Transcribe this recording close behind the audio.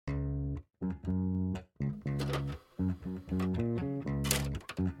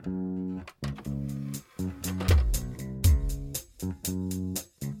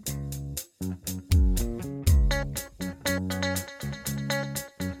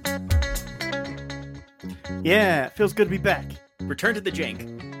Yeah, it feels good to be back. Return to the Jank.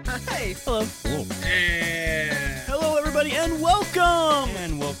 Hey, hello. Hello, everybody, and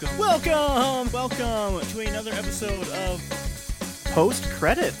welcome! Welcome to another episode of Post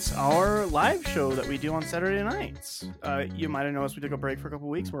Credits, our live show that we do on Saturday nights. You might have noticed we took a break for a couple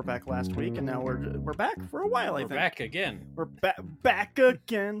weeks. We're back last week, and now we're back for a while, I We're think. back again. We're back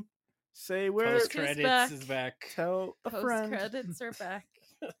again. Say where... Post credits is back. Tell a friend. Post-credits are back.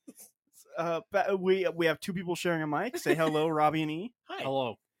 We have two people sharing a mic. Say hello, Robbie and E. Hi.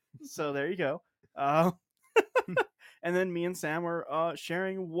 Hello. So there you go. And then me and Sam are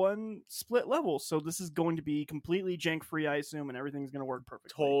sharing one split level. So this is going to be completely jank free, I assume, and everything's going to work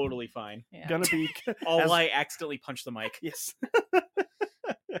perfectly. Totally fine. Yeah. Gonna be I accidentally punched the mic. yes.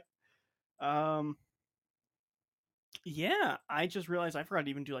 Yeah, I just realized I forgot to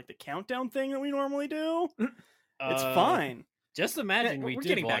even do like the countdown thing that we normally do. It's fine. Just imagine we we're did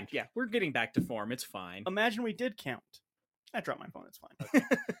getting one. back. Yeah, we're getting back to form. It's fine. Imagine we did count. I dropped my phone. It's fine.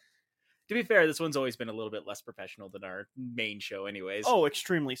 To be fair, this one's always been a little bit less professional than our main show, anyways. Oh,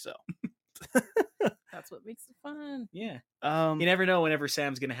 extremely so. That's what makes it fun. yeah. You never know whenever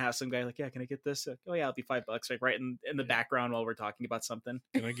Sam's gonna have some guy like, yeah, can I get this? Oh yeah, it'll be $5, like right in the background while we're talking about something.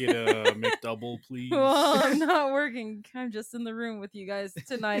 Can I get a McDouble, please? Well, I'm not working. I'm just in the room with you guys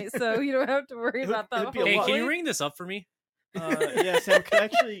tonight, so you don't have to worry about that. It'd be a Hey, lot. can you ring this up for me? Yeah, Sam. Could I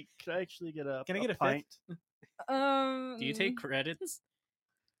actually get a? Can I get a pint? Do you take credits?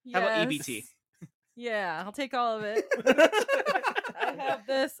 How about yes. EBT? Yeah, I'll take all of it. I have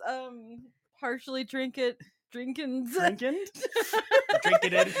this partially drinking Drinking? Drink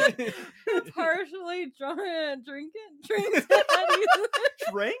it in. partially drinking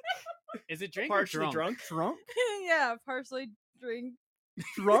Drink? Is it drink or Partially drunk? Drunk? yeah, partially drink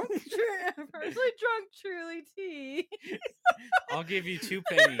Drunk? partially drunk truly tea. I'll give you 2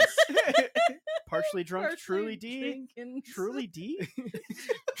 pennies. Partially drunk? Partially Truly D? drinking. Truly D?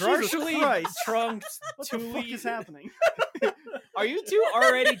 Partially Christ. drunk. What the fuck is happening? Are you two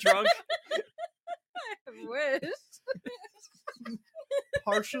already drunk? I wish.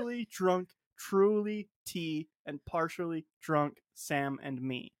 Partially drunk, truly T, and partially drunk Sam and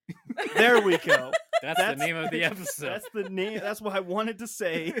me. There we go. That's the name of the episode. That's the name. That's what I wanted to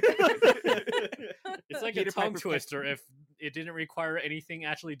say. It's like Peter a tongue Piper twister if it didn't require anything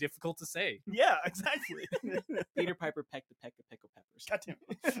actually difficult to say. Yeah, exactly. Peter Piper pecked a peck of pickle peppers.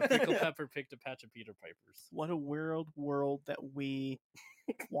 Goddamn. Pickle Pepper picked a patch of Peter Pipers. What a world that we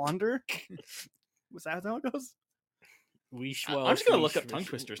wander. Was that how it goes? We I'm just gonna look up tongue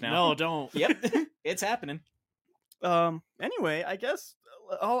twisters now. No, don't. Yep, it's happening. Anyway, I guess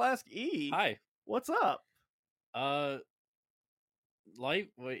I'll ask E. Hi. What's up? Life.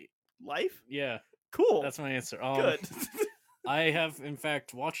 Wait. Life? Yeah, Cool. that's my answer. Good. I have in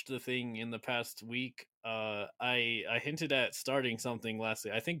fact watched the thing in the past week. I hinted at starting something last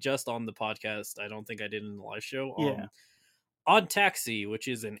week. I think just on the podcast. I don't think I did in the live show. Yeah. Odd Taxi, which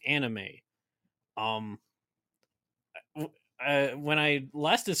is an anime. When I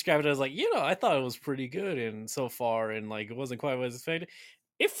last described it, I was like, I thought it was pretty good, and so far, and like it wasn't quite what I was expecting.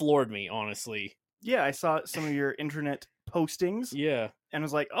 It floored me, honestly. Yeah, I saw some of your internet postings Yeah, and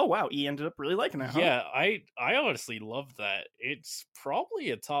was like, oh wow, E ended up really liking it, huh? yeah. I honestly love that. It's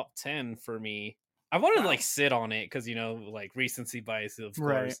probably a top 10 for me. I want to like sit on it because like recency bias, of course.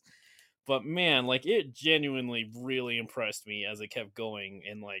 Right. But man, like it genuinely really impressed me as it kept going,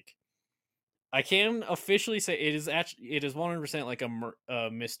 and like I can officially say it is 100% like a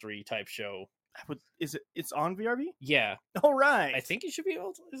mystery type show. It's on VRV? Yeah, All right. I think you should be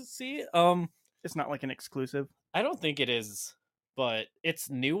able to see it. It's not like an exclusive. I don't think it is, but it's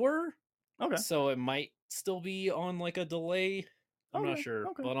newer, Okay. so it might still be on like a delay. I'm not Okay, sure,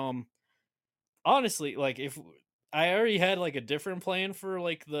 okay. but honestly, like if I already had like a different plan for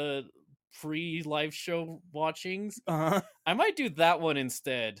like the pre-live show watchings, Uh-huh. I might do that one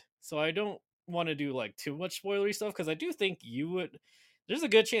instead. So I don't want to do like too much spoilery stuff because I do think you would. There's a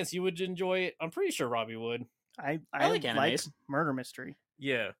good chance you would enjoy it. I'm pretty sure Robbie would. I like like animes. murder mystery.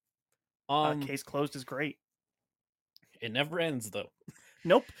 Yeah. Case Closed is great. It never ends though.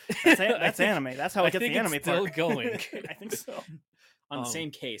 Nope. That's I think- anime. That's how I get the think anime it's still part. going. I think so. On the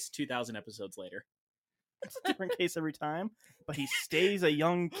same case, 2,000 episodes later. It's a different case every time, but he stays a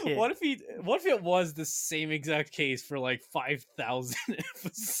young kid. What if it was the same exact case for like 5,000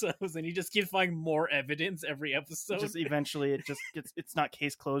 episodes, and he just keeps finding more evidence every episode? Just eventually it just gets, it's not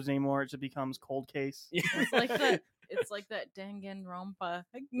Case Closed anymore. It just becomes Cold Case. It's like that. It's like that Danganronpa,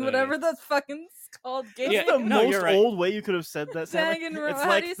 whatever that's fucking called. Game. Yeah, That's the no, most you're right. old way you could have said that. Sam. Danganronpa. It's How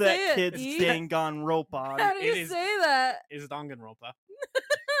like do you that say it? kid's E? Danganronpa. How do you It is- say that? Is Danganronpa.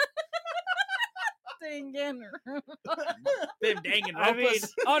 Dangan. Them dangin' I mean,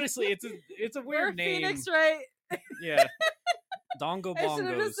 ropers. honestly, it's a We're weird name. Phoenix, right? Yeah, Dongo I should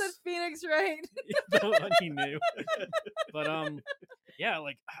have Bongos. just said Phoenix, right? The one he knew. But yeah,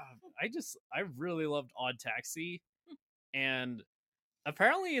 like I really loved Odd Taxi, and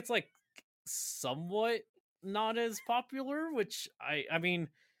apparently it's like somewhat not as popular, which I mean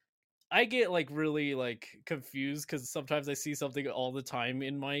I get like really like confused because sometimes I see something all the time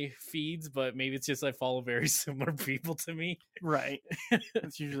in my feeds, but maybe it's just I follow very similar people to me. Right.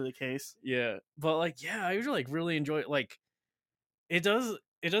 That's usually the case. Yeah, but like yeah, I usually like really enjoy it. Like it does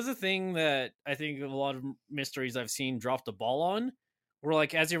a thing that I think a lot of mysteries I've seen drop the ball on. Where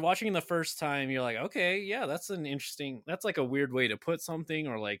like as you're watching the first time, you're like, okay, yeah, that's like a weird way to put something,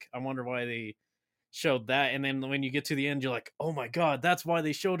 or like I wonder why they showed that, and then when you get to the end, you're like, oh my god, that's why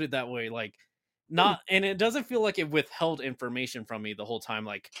they showed it that way. Like not, and it doesn't feel like it withheld information from me the whole time.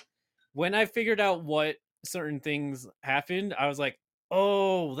 Like when I figured out what certain things happened, I was like,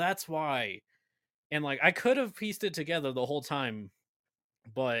 oh, that's why. And like I could have pieced it together the whole time,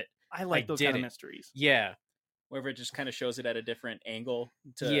 but I like I those kind of didn't. mysteries. yeah, Wherever it just kind of shows it at a different angle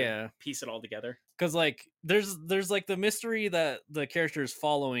to yeah. piece it all together. Because like there's like the mystery that the character is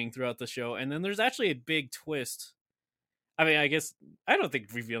following throughout the show, and then there's actually a big twist. I mean, I guess I don't think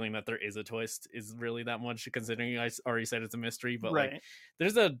revealing that there is a twist is really that much, considering I already said it's a mystery. But Right. like,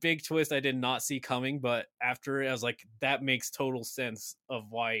 there's a big twist I did not see coming, but after it, I was like, that makes total sense of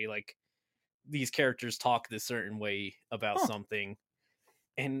why like these characters talk this certain way about something,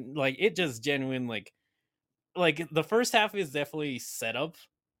 and like it just genuine like the first half is definitely setup,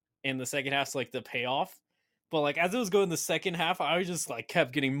 and the second half's like the payoff. But like as it was going the second half, I was just like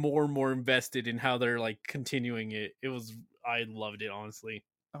kept getting more and more invested in how they're like continuing it. I loved it, honestly.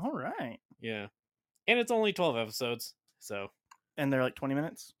 All right. Yeah. And it's only 12 episodes, so And they're like 20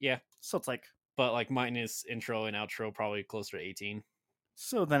 minutes? yeah. So it's like, But like minus intro and outro, probably closer to 18.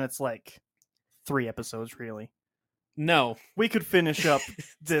 so then it's like 3 episodes, really. No. We could finish up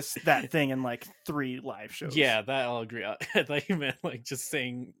that thing in like 3 live shows. Yeah, that I'll agree. I thought you meant like just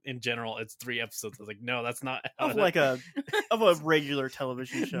saying in general it's 3 episodes. I was like, no, that's not how Of like a regular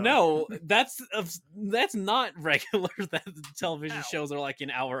television show. No, that's not regular. That the television Ow. shows are like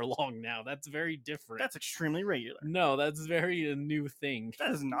an hour long now. That's very different. That's extremely regular. No, that's very a new thing.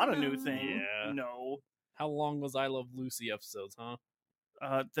 That is not a new thing. Yeah. No. How long was I Love Lucy episodes, huh?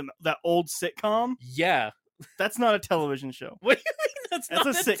 That old sitcom, Yeah. that's not a television show. What do you mean that's That's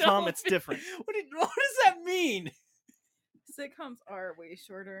not a sitcom, television- it's different. What does that mean? Sitcoms are way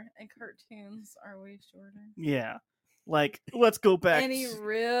shorter, and cartoons are way shorter. Yeah. Like, let's go back. Any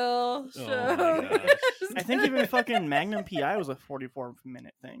real show? Oh my gosh. I think even fucking Magnum PI was a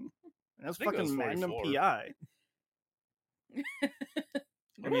 44-minute thing. And that's I think it was fucking Magnum 44. PI.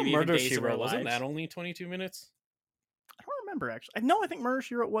 Or maybe even Murder Days She of Our Wrote, wasn't Lives. that only 22 minutes? I don't remember, actually. No, I think Murder,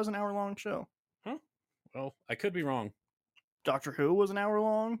 She Wrote was an hour-long show. Well, I could be wrong. Doctor Who was an hour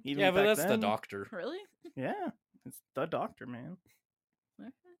long. Even Yeah, but back that's the then. Doctor. Really? Yeah, it's the Doctor, man. Okay.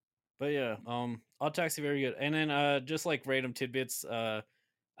 But yeah, Odd Taxi, very good. And then just like random tidbits, I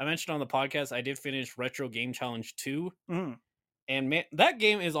mentioned on the podcast I did finish Retro Game Challenge 2, Mm. and man, that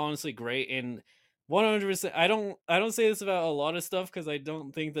game is honestly great. And 100%, I don't say this about a lot of stuff because I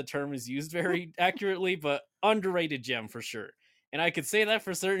don't think the term is used very accurately, but underrated gem for sure. And I could say that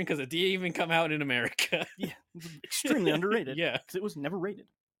for certain because it didn't even come out in America. Yeah, it was extremely underrated. Yeah. because it was never rated.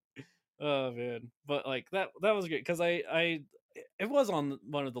 Oh man, but like that was great because I it was on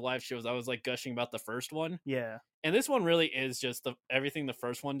one of the live shows. I was like gushing about the first one, Yeah, and this one really is just everything the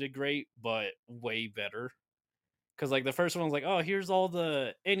first one did great, but way better. Because like the first one was like, oh, here's all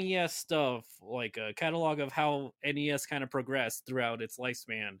the NES stuff, like a catalog of how NES kind of progressed throughout its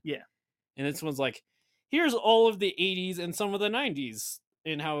lifespan. Yeah. And this one's like, here's all of the 80s and some of the 90s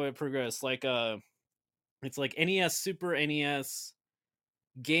and how it progressed. Like it's like NES, Super NES,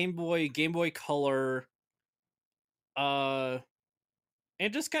 Game Boy Color, and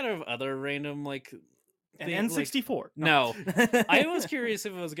just kind of other random like and N64. No. I was curious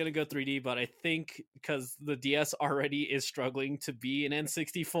if it was going to go 3D, but I think because the DS already is struggling to be an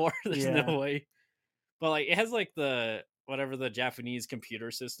N64, there's Yeah. no way. But like it has like the whatever the Japanese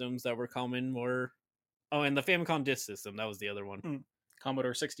computer systems that were common were. Oh, and the Famicom Disk System, that was the other one.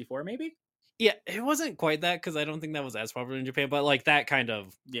 Commodore 64, maybe? Yeah, it wasn't quite that because I don't think that was as popular in Japan, but like that kind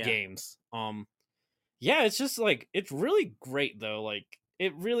of Yeah. games. Yeah, it's just like it's really great though. Like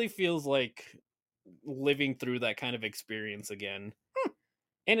it really feels like living through that kind of experience again.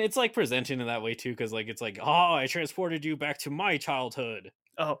 And it's like presented in that way too, because like it's like, oh, I transported you back to my childhood.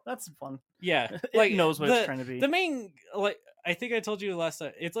 Oh, that's fun. Yeah, It like knows what it's trying to be. The main, like, I think I told you last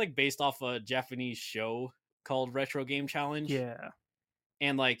time. It's like based off a Japanese show called Retro Game Challenge. Yeah.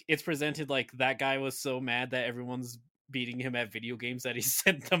 And like it's presented like that guy was so mad that everyone's beating him at video games that he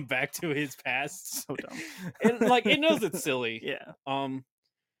sent them back to his past. So dumb. And like it knows it's silly. Yeah.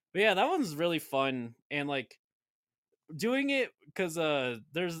 But yeah, that one's really fun, and like doing it because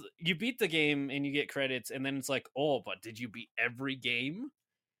there's you beat the game and you get credits, and then it's like, oh, but did you beat every game?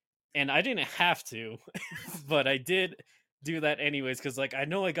 And I didn't have to, but I did do that anyways because like I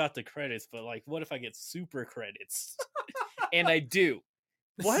know I got the credits, but like what if I get super credits? And I do.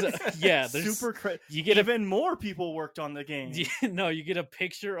 What? So, yeah, there's Super credit. you get Even more people worked on the game. no, you get a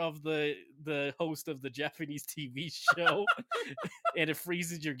picture of the host of the Japanese TV show, and it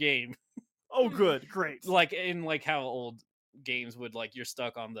freezes your game. Oh, good. Great. Like in like how old games would like you're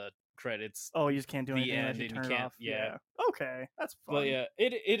stuck on the credits. Oh, you just can't do The anything unless end you and turn you it can't- off. yeah. Okay, that's fun. But yeah,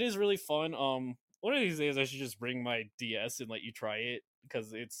 it is really fun. One of these days I should just bring my DS and let you try it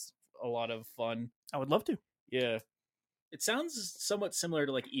because it's a lot of fun. I would love to. Yeah, It sounds somewhat similar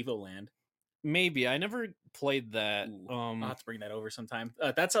to like Evoland. maybe I never played that. Ooh, I'll have to bring that over sometime.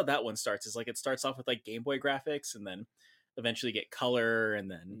 That's how that one starts. Is like it starts off with like Game Boy graphics, and then eventually get color, and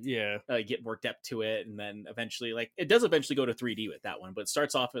then Yeah, get more depth to it, and then eventually like it does eventually go to 3D with that one. But it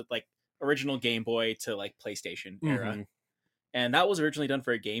starts off with like original Game Boy to like PlayStation era. Mhm. And that was originally done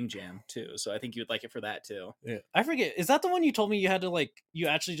for a game jam too, so I think you would like it for that too. Yeah, I forget. Is that the one you told me you had to like? You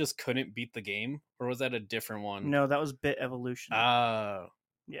actually just couldn't beat the game, or was that a different one? No, that was Bit Evolution. Ah,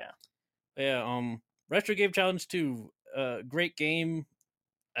 Yeah. yeah. Retro Game Challenge 2, great game.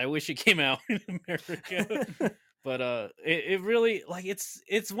 I wish it came out in America, but it really like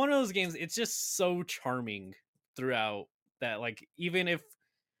it's one of those games. It's just so charming throughout that like even if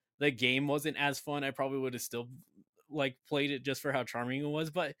the game wasn't as fun, I probably would have still like played it just for how charming it was.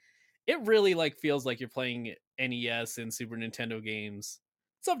 But it really like feels like you're playing NES and Super Nintendo games.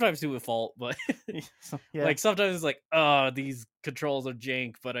 Sometimes to a fault, but Yeah. like sometimes it's like, oh, these controls are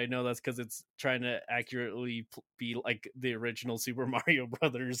jank, but I know that's because it's trying to accurately be like the original Super Mario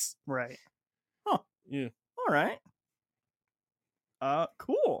Brothers. right. Yeah, All right.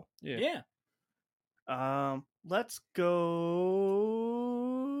 Cool. yeah. Let's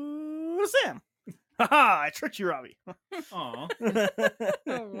go to Sam. Haha, I tricked you, Robbie. Aw.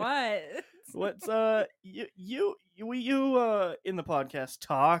 What? What's you in the podcast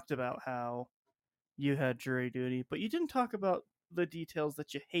talked about how you had jury duty, but you didn't talk about the details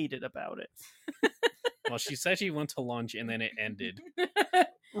that you hated about it. Well, she said she went to lunch and then it ended.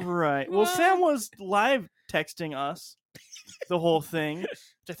 Right. Well, Sam was live texting us the whole thing, which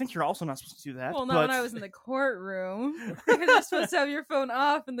I think you're also not supposed to do that. Well, not but... when I was in the courtroom. Because you're supposed to have your phone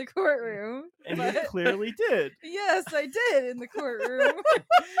off in the courtroom. and but- you clearly did. Yes, I did in the courtroom.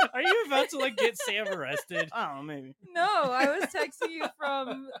 Are you about to like get Sam arrested? I don't know, maybe. No, I was texting you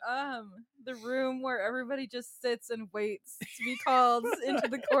from the room where everybody just sits and waits to be called into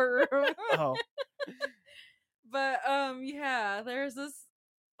the courtroom. Oh, But yeah, there's this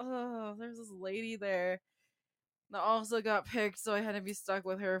lady there that also got picked, so I had to be stuck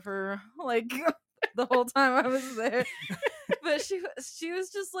with her for like the whole time I was there. But she was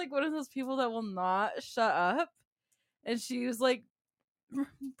just like one of those people that will not shut up, and she was like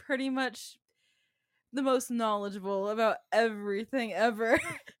pretty much the most knowledgeable about everything ever.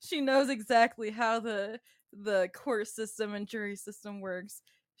 She knows exactly how the court system and jury system works.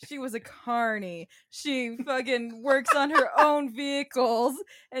 She was a carny. She fucking works on her own vehicles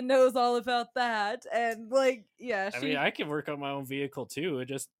and knows all about that. And like, yeah, I mean, I can work on my own vehicle too.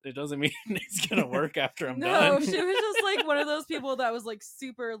 It doesn't mean it's gonna work after I'm no, done. she was just like one of those people that was like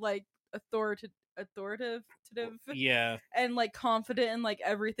super like authoritative Yeah. and like confident in like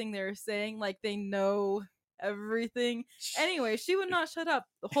everything they were saying. Like they know everything. Anyway, she would not shut up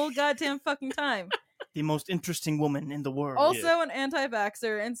the whole goddamn fucking time. the most interesting woman in the world. Also an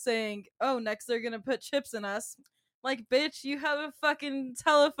anti-vaxxer and saying, oh, next they're gonna put chips in us. Like, bitch, you have a fucking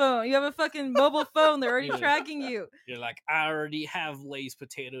telephone. You have a fucking mobile phone. They're already Yeah. tracking you. You're like, I already have Lay's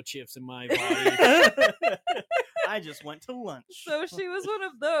potato chips in my body. I just went to lunch. So she was one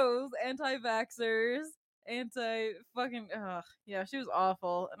of those anti-vaxxers, yeah, she was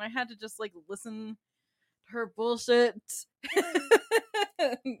awful. And I had to just like listen to her bullshit.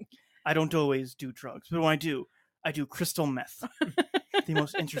 I don't always do drugs, but when I do crystal meth. The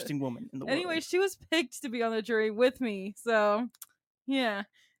most interesting woman in the world. Anyway, she was picked to be on the jury with me. So, yeah.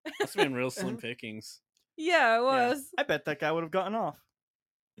 Must have been real slim pickings. Yeah, it was. I bet that guy would have gotten off.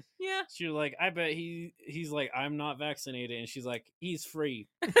 Yeah. She was like, I bet he's like, I'm not vaccinated, and she's like, he's free.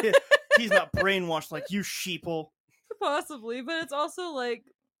 He's not brainwashed like you sheeple. Possibly, but it's also like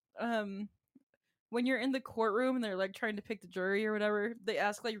when you're in the courtroom and they're like trying to pick the jury or whatever, they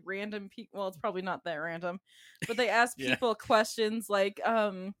ask like random people. Well, it's probably not that random, but they ask Yeah. people questions like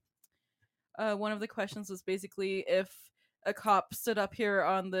one of the questions was basically if a cop stood up here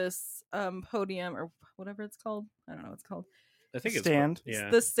on this podium or whatever it's called. I don't know what it's called. I think Stand.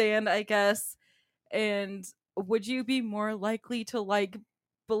 it's The stand, I guess. And would you be more likely to like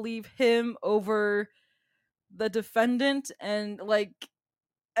believe him over the defendant? And like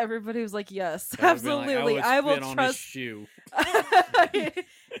everybody was like, yes, absolutely. I will trust.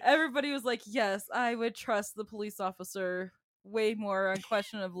 Everybody was like, yes, I would trust the police officer way more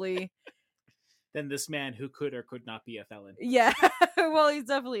unquestionably. Than this man who could or could not be a felon. Yeah, well, he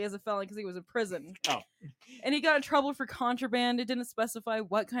definitely is a felon because he was in prison. Oh. And he got in trouble for contraband. It didn't specify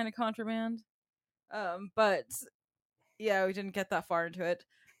what kind of contraband. But yeah, we didn't get that far into it.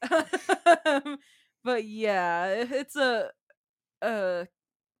 But yeah, it's a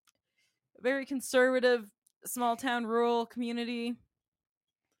very conservative, small town, rural community,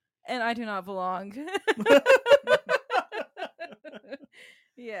 and I do not belong.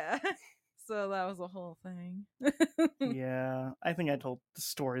 Yeah. So that was the whole thing. Yeah, I think I told the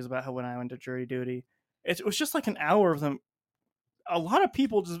stories about how when I went to jury duty, it was just like an hour of them. A lot of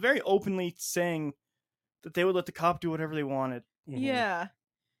people just very openly saying that they would let the cop do whatever they wanted. Yeah.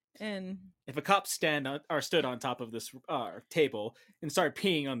 And if a cop stood on top of this table and started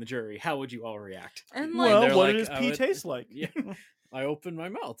peeing on the jury, how would you all react? And like, well, what like, does pee taste like? Yeah, I opened my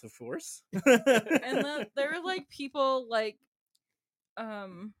mouth, of course. And there were like people like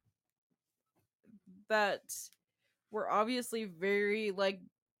that were obviously very like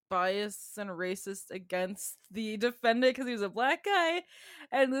biased and racist against the defendant because he was a black guy,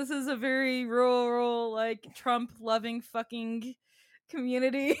 and this is a very rural like Trump loving fucking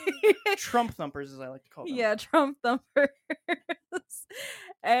community. Trump thumpers, as I like to call them. Yeah, Trump thumpers.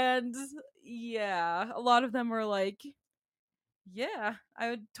 And yeah, a lot of them were like, yeah,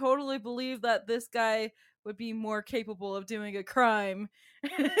 I would totally believe that this guy would be more capable of doing a crime.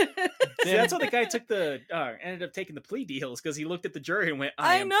 See, that's why the guy ended up taking the plea deals, because he looked at the jury and went,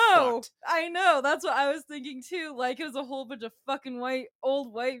 I know. That's what I was thinking too. Like it was a whole bunch of fucking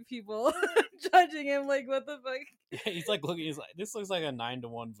old white people judging him. Like what the fuck? Yeah, he's like looking. He's like, this looks like a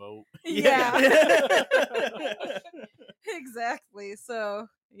 9-1 vote. Yeah. Exactly. So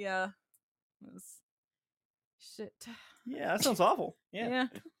yeah, it was shit. Yeah, that sounds awful. Yeah.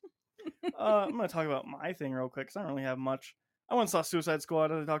 I'm gonna talk about my thing real quick because I don't really have much. I once saw Suicide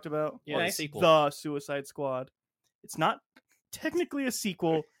Squad, as I talked about. Yeah, Well, nice sequel. The Suicide Squad. It's not technically a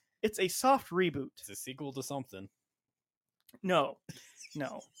sequel. It's a soft reboot. It's a sequel to something. No.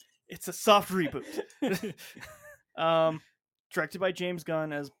 It's a soft reboot. Directed by James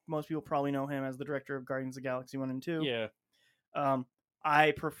Gunn, as most people probably know him as the director of Guardians of the Galaxy 1 and 2. Yeah.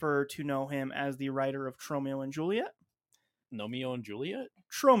 I prefer to know him as the writer of Tromeo and Juliet. Romeo and Juliet?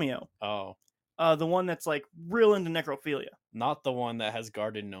 Tromeo. Oh. The one that's like real into necrophilia. Not the one that has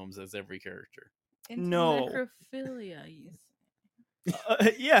garden gnomes as every character. Into No. necrophilia. You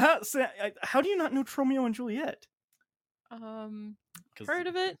Yeah. So, how do you not know Tromeo and Juliet? Heard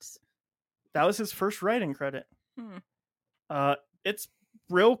of it? That was his first writing credit. It's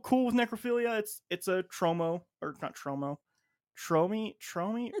real cool with necrophilia. It's a Tromeo, or not Tromeo.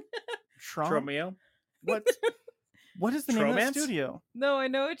 Tromeo? What is the name of that studio? No, I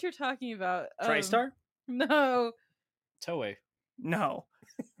know what you're talking about. TriStar? No. Toei. No.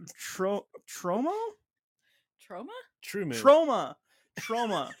 Tromo? Trauma? Trumu.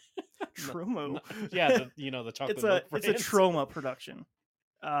 Trauma. Yeah, the chocolate milk it's a Troma production.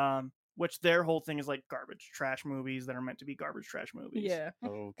 Which their whole thing is like garbage trash movies that are meant to be garbage trash movies. Yeah.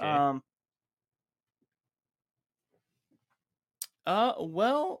 Okay.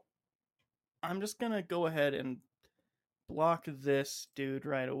 Well, I'm just gonna go ahead and block this dude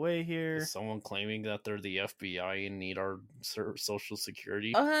right away here. Is someone claiming that they're the FBI and need our social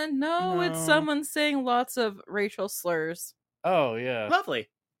security? No, it's someone saying lots of racial slurs. Oh, yeah. Lovely.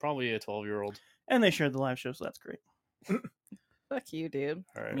 Probably a 12-year-old. And they shared the live show, so that's great. Fuck you, dude.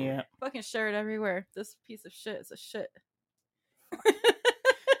 All right. Yeah. Fucking share it everywhere. This piece of shit is a shit.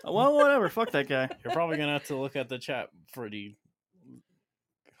 Well, whatever. Fuck that guy. You're probably going to have to look at the chat pretty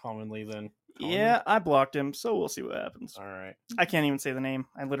commonly then. Yeah, I blocked him, so we'll see what happens. All right. I can't even say the name.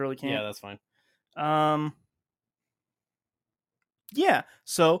 I literally can't. Yeah, that's fine. Yeah,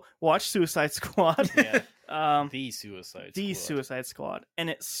 so watch Suicide Squad. Yeah. The Suicide Suicide Squad. And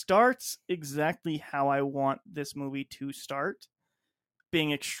it starts exactly how I want this movie to start.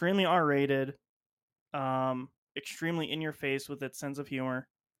 Being extremely R-rated, extremely in your face with its sense of humor,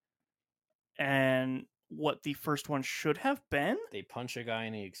 and what the first one should have been. They punch a guy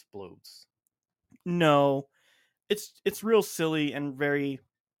and he explodes. No, it's real silly and very.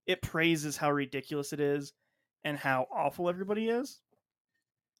 It praises how ridiculous it is and how awful everybody is.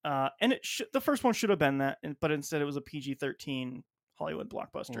 And the first one should have been that, but instead it was a PG-13 Hollywood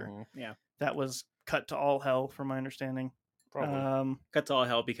blockbuster Yeah. that was cut to all hell, from my understanding. Probably. Cut to all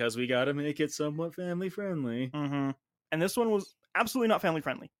hell because we got to make it somewhat family friendly. Mm-hmm. And this one was absolutely not family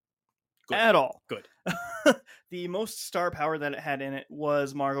friendly. Good. At all. Good. The most star power that it had in it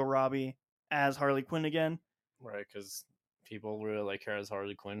was Margot Robbie as Harley Quinn again. Right, because people really like her as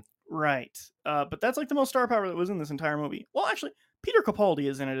Harley Quinn. Right. But that's like the most star power that was in this entire movie. Well, actually, Peter Capaldi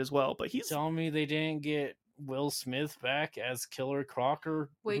is in it as well, but he's... Telling me they didn't get Will Smith back as Killer Croc or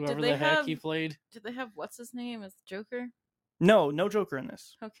Wait, did whoever they the heck have- he played? Did they have what's his name as Joker? No Joker in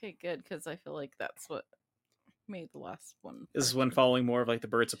this. Okay, good, because I feel like that's what made the last one. This is one following more of like the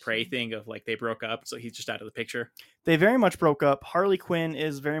Birds of Prey thing of like they broke up, so he's just out of the picture. They very much broke up. Harley Quinn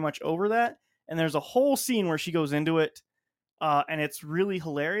is very much over that, and there's a whole scene where she goes into it, and it's really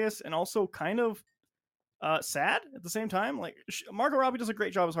hilarious and also kind of sad at the same time. Like Margot Robbie does a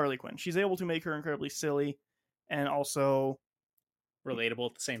great job as Harley Quinn. She's able to make her incredibly silly and also Relatable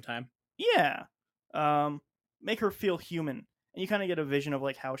at the same time. yeah, make her feel human. And you kind of get a vision of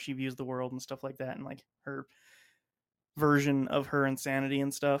like how she views the world and stuff like that, and like her version of her insanity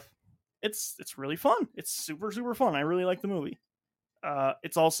and stuff. It's really fun. It's super fun. I really like the movie.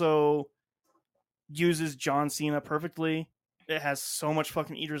 It's also uses John Cena perfectly. It has so much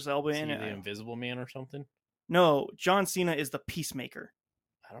fucking Idris Elba Is in he it. the Invisible Man or something? No, John Cena is the Peacemaker.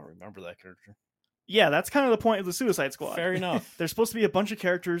 I don't remember that character. Yeah, that's kind of the point of the Suicide Squad. Fair enough. There's supposed to be a bunch of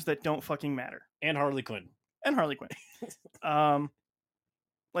characters that don't fucking matter. And Harley Quinn. And Harley Quinn. I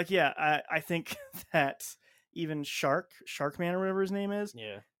think that even Sharkman or whatever his name is,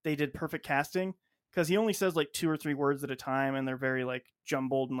 Yeah. they did perfect casting because he only says like 2 or 3 words at a time, and they're very like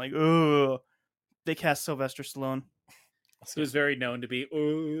jumbled and like, ugh. They cast Sylvester Stallone. He was very known to be.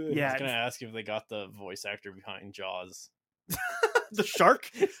 I Yeah, was gonna ask if they got the voice actor behind Jaws. the shark.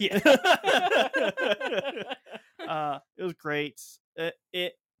 Yeah. It was great.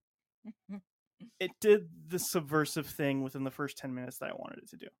 It did the subversive thing within the first 10 minutes that I wanted it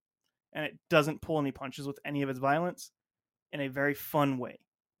to do. And it doesn't pull any punches with any of its violence in a very fun way.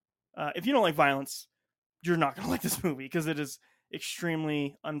 If you don't like violence, you're not going to like this movie because it is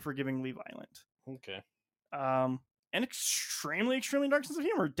extremely unforgivingly violent. Okay. And extremely dark sense of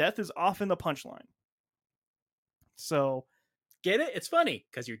humor. Death is often the punchline. So, Get it? It's funny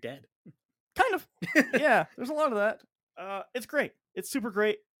because you're dead. kind of. Yeah, there's a lot of that. It's great. It's super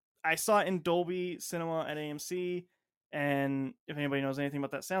great. I saw it in Dolby Cinema at AMC, and if anybody knows anything about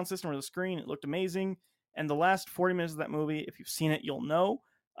that sound system or the screen, it looked amazing. And the last 40 minutes of that movie, if you've seen it, you'll know.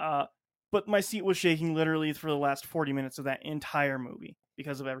 But my seat was shaking literally for the last 40 minutes of that entire movie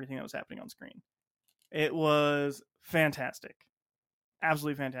because of everything that was happening on screen. It was fantastic.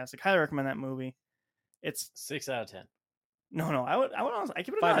 Absolutely fantastic. Highly recommend that movie. It's 6 out of 10. no. I would honestly, I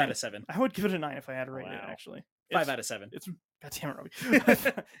give it a 5 9. out of 7. I would give it a 9 if I had to rate it. Wow. Actually, 5 out of 7. It's God damn it,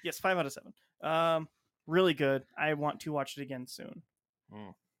 Robbie. Yes, 5 out of 7. Really good. I want to watch it again soon.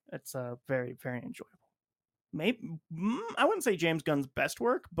 It's very enjoyable. Maybe I wouldn't say James Gunn's best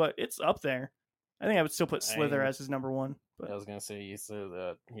work, but it's up there. I think I would still put Slither as his number 1. But I was gonna say you said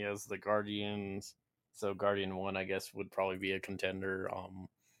that he has the Guardians, so Guardian 1 I guess would probably be a contender.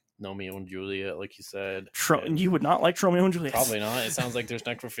 Romeo and Juliet, like you said. And you would not like Romeo and Juliet. probably not. It sounds like there's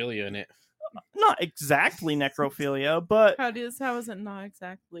necrophilia in it. Not exactly necrophilia, but How is it not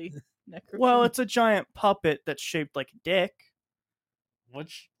exactly necrophilia? well, it's a giant puppet that's shaped like a dick, What?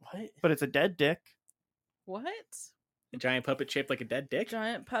 but it's a dead dick. what? A giant puppet shaped like a dead dick.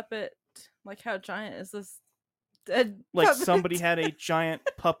 Giant puppet. Like how giant is this dead Like puppet? somebody had a giant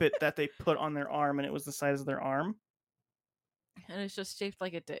puppet that they put on their arm, and it was the size of their arm. And it's just shaped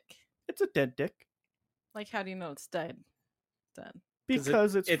like a dick. It's a dead dick Like how do you know it's dead? Dead.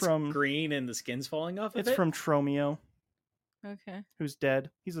 because it's from green and the skin's falling off. it's of it? from Tromeo, Okay. who's dead.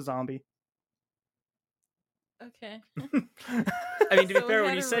 He's a zombie. Okay. I mean, to be So fair, it when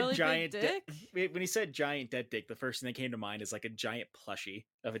had he a said really big giant dick? when he said giant dead dick, the first thing that came to mind is like a giant plushie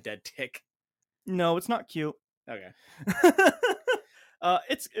of a dead dick. No, it's not cute. Okay.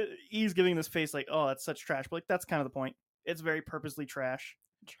 He's giving this face like, oh, that's such trash, but like that's kind of the point. It's very purposely trash.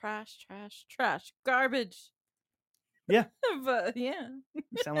 Trash. Garbage. Yeah. But yeah. You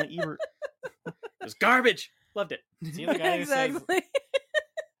sound like Ebert. It was garbage. Loved it. Is he the guy who says? Exactly.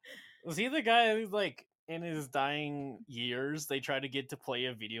 Was he the guy who's like in his dying years? They tried to get to play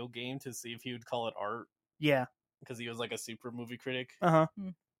a video game to see if he would call it art Yeah. because he was like a super movie critic, Uh huh.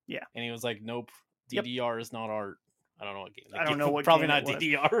 and he was like, "Nope, Yep. DDR is not art. I don't know what game. I don't know what Probably game not it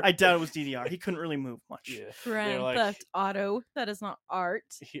was. DDR. I doubt it was DDR. He couldn't really move much. Yeah, Grand like, Theft Auto. That is not art.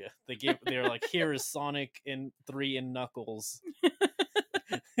 yeah. They were like, here is Sonic and 3 and Knuckles.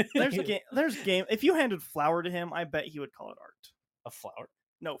 There's a game. There's a game. If you handed Flower to him, I bet he would call it art. A flower.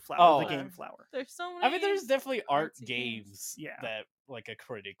 No, Flower. Oh. The game Flower. There's so many. I mean, there's definitely art artsy games Yeah. that like a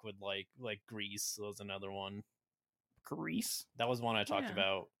critic would like. Like Grease was another one. Grease. That was one I talked Yeah.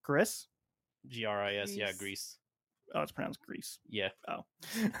 about. Gris. GRIS. Yeah, Grease. Grease. Oh, it's pronounced Grease. Yeah, Oh.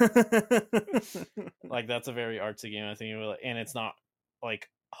 like that's a very artsy game. I think, and it's not like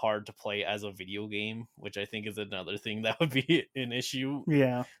hard to play as a video game, which I think is another thing that would be an issue.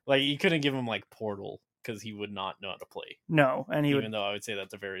 Yeah. Like you couldn't give him like Portal because he would not know how to play. No, and he Even would. though I would say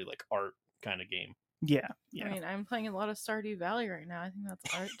that's a very like art kind of game. Yeah. Yeah. I mean, I'm playing a lot of Stardew Valley right now. I think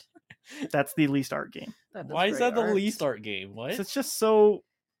that's art. That's the least art game. Why is that great the least art game? What? 'Cause it's just so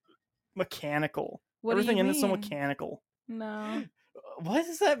mechanical. What Everything do you in it's so mean? mechanical. No. What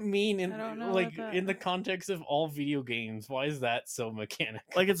does that mean in I don't know like about in the that. context of all video games? Why is that so mechanical?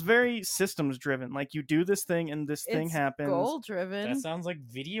 Like it's very systems driven. Like you do this thing and this thing It's happens. goal driven. That sounds like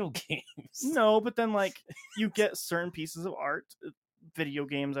video games. No, but then like you get certain pieces of art, video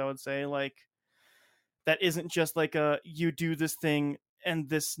games, I would say, like that isn't just like a you do this thing and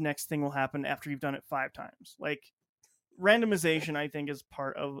this next thing will happen after you've done it 5 times. Like randomization, I think, is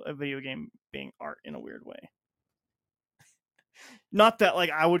part of a video game being art in a weird way. Not that like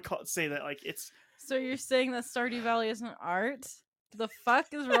I would say that like it's. So you're saying that Stardew Valley isn't art? The fuck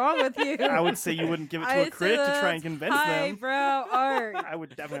is wrong with you? I would say you wouldn't give it to I'd a say critic to try that's and convince them. highbrow art. I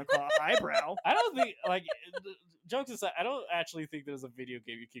would definitely call it highbrow. I don't think like jokes aside, I don't actually think there's a video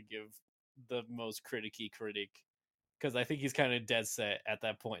game you could give the most criticky critic because I think he's kind of dead set at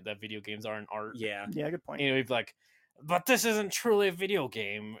that point that video games aren't art. Yeah. Yeah, good point. You know, he'd be like, but this isn't truly a video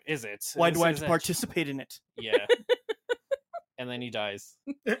game, is it? Why This do I have is to act-" participate in it? Yeah. And then he dies.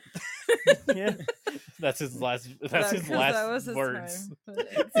 Yeah. That's his last. That's That- his 'cause last that was his words. time, but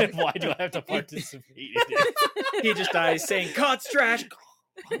it's Why do I have to participate in it? He just dies saying, "God's trash."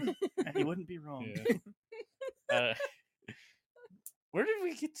 And he wouldn't be wrong. Yeah. Where did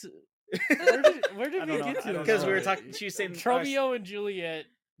we get to? Where did I we don't know. get I to? don't Because know. we were talking. She was saying Romeo and Juliet,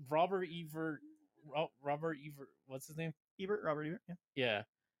 Robert Ebert. What's his name? Robert Ebert. Yeah. Yeah,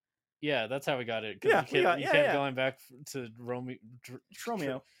 yeah. That's how we got it. 'Cause Yeah, you we kept, got- you yeah, kept yeah. going back to Romeo.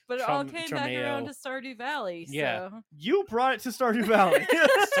 Tromeo. But it all Trom- came back around to Tromeo. Stardew Valley. So. Yeah. You brought it to Stardew Valley.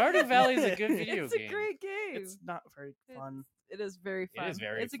 Stardew Valley is a good video It's game. a great game. It's not very fun. It is very fun. It is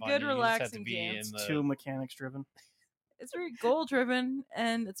very It's a fun. good, You just have to relaxing be game. in It's the- too mechanics driven. It's very goal driven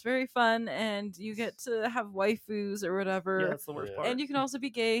and it's very fun, and you get to have waifus or whatever. Yeah, that's the worst Yeah. part. And you can also be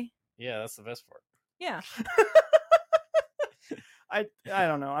gay. Yeah, that's the best part. Yeah. I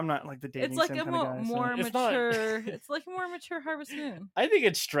don't know. I'm not like the dating It's like sim a kind of guy. so- more It's not- mature. It's like a more mature Harvest Moon. I think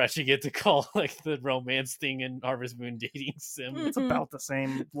it's stretching it to call like the romance thing in Harvest Moon dating sim. It's about the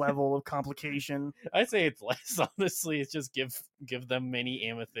same level of complication. I say it's less. Honestly, it's just give them many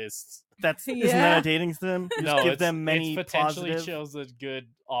amethysts. That's isn't Yeah. that a dating sim? Just No, give it's, them many it's potentially positive. shows a good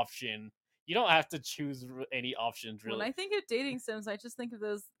option. You don't have to choose any options really. When I think of dating sims, I just think of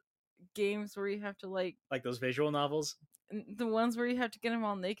those games where you have to like like those visual novels. the ones where you have to get them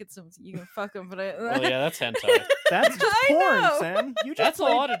all naked so you can fuck them. But I, Well, yeah, that's hentai. That's just I porn, know. Sam. You just That's a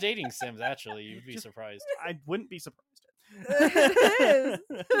played- lot of dating sims. Actually, you'd be surprised. I wouldn't be surprised. It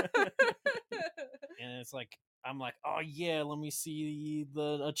And it's like I'm like, oh yeah, let me see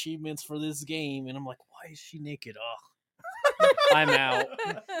the achievements for this game, and I'm like, why is she naked? Oh, I'm out.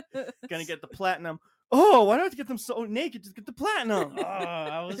 Gonna get the platinum. Oh, why do I have to get them so naked? Just get the platinum.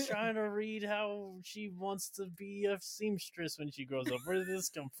 I was trying to read how she wants to be a seamstress when she grows up. Where did this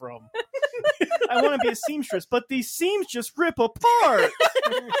come from? I want to be a seamstress, but these seams just rip apart.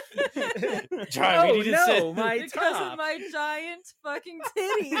 Dry, we need to no, send, my because top. of my giant fucking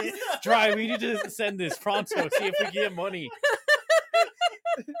titties. Dry, we need to send this pronto. See if we can get money.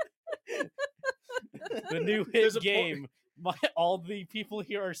 The new hit There's a game. All the people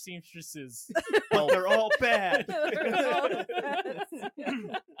here are seamstresses. But they're all bad. They're all the best.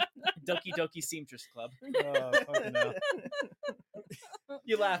 Doki Doki Seamstress Club. Oh, fucking hell.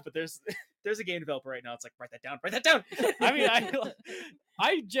 You laugh, but there's a game developer right now. It's like, write that down. Write that down. I mean,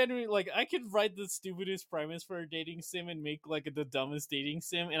 I genuinely like. I could write the stupidest premise for a dating sim and make like the dumbest dating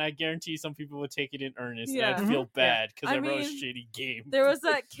sim, and I guarantee some people would take it in earnest. Yeah. And I'd feel Mhm. bad because I I wrote a mean, shitty game. There was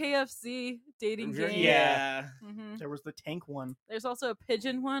that KFC dating game. Yeah. hmm There was the tank one. There's also a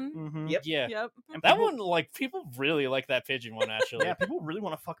pigeon one. Mm-hmm. Yep. Yeah, Yep. And that people- one like people really like that pigeon one actually. Yeah, people really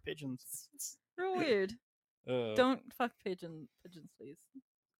want to fuck pigeons. Real weird. Uh, Don't fuck pigeons, please.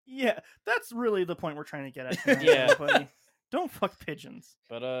 Yeah, that's really the point we're trying to get at tonight, Yeah. everybody. Don't fuck pigeons.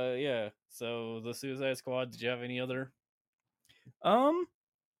 But yeah. So the Suicide Squad. Did you have any other,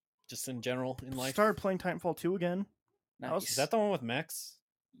 just in general in life? Started playing Titanfall 2 again. Nice. Is that the one with mechs?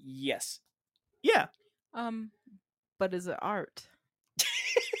 Yes. Yeah, But is it art?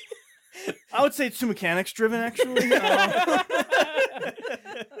 I would say it's too mechanics driven, actually.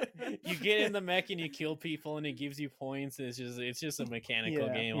 You get in the mech and you kill people, and it gives you points. It's just a mechanical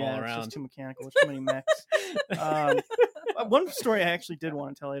game all It's around. just too mechanical. There's too many mechs. One story I actually did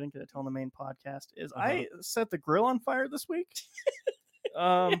want to tell, I didn't get to tell on the main podcast, is I set the grill on fire this week.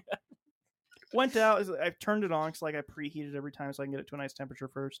 Went out, I turned it on because I preheated every time so I can get it to a nice temperature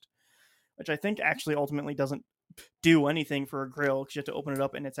first, which I think actually ultimately doesn't do anything for a grill because you have to open it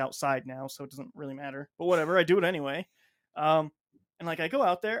up and it's outside now, so it doesn't really matter. But whatever, I do it anyway. And I go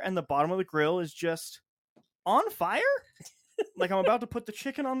out there and the bottom of the grill is just on fire. I'm about to put the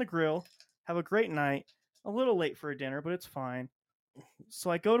chicken on the grill, have a great night. A little late for a dinner, but it's fine.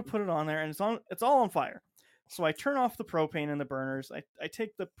 So I go to put it on there and it's all on fire. So I turn off the propane and the burners. I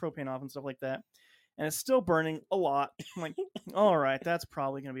take the propane off and stuff like that. And it's still burning a lot. I'm like, all right, that's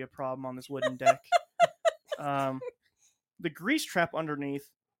probably going to be a problem on this wooden deck. The grease trap underneath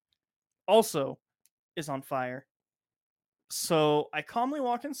also is on fire. So I calmly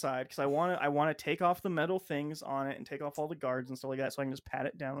walk inside because I want to take off the metal things on it and take off all the guards and stuff like that so I can just pat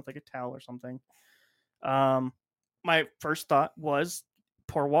it down with a towel or something. My first thought was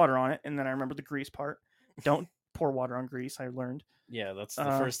pour water on it, and then I remember the grease part. Don't pour water on grease, I learned. Yeah, that's the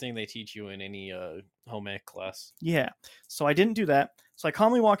first thing they teach you in any home ec class. Yeah, so I didn't do that. So I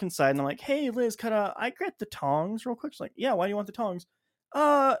calmly walk inside, and I'm like, hey, Liz, could I get the tongs real quick? She's like, yeah, why do you want the tongs?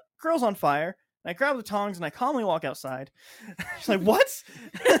 Grill's on fire. And I grab the tongs, and I calmly walk outside. She's like, what?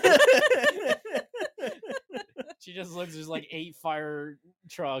 She just looks, there's 8 fire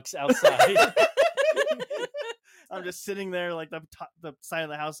trucks outside. I'm just sitting there, the side of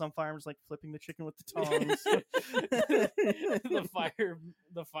the house on fire. I'm just flipping the chicken with the tongs.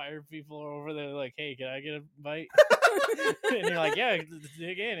 the fire people are over there like, hey, can I get a bite? And you're like, yeah,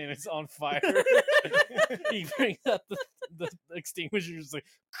 dig in, and it's on fire. He brings out the extinguishers, like,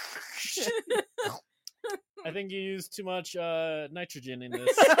 I think you used too much nitrogen in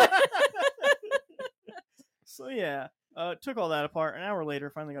this. So yeah, took all that apart. An hour later,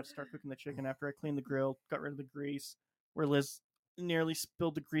 finally got to start cooking the chicken after I cleaned the grill, got rid of the grease. Where Liz nearly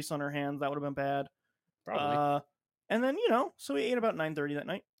spilled the grease on her hands, that would have been bad. Probably. And then so we ate about 9:30 that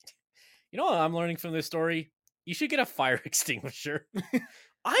night. You know what I'm learning from this story? You should get a fire extinguisher.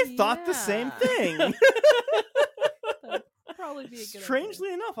 I thought the same thing. That'd probably be a good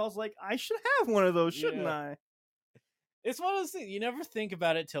Strangely enough, I was like, I should have one of those, shouldn't I? It's one of those things, you never think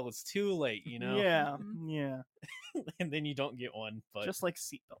about it till it's too late, you know? Yeah, Mhm. yeah. And then you don't get one, but Just like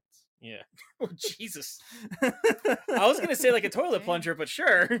seatbelts. yeah. Oh, Jesus. I was going to say a toilet Okay. plunger, but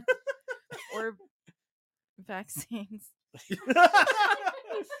sure. Or vaccines.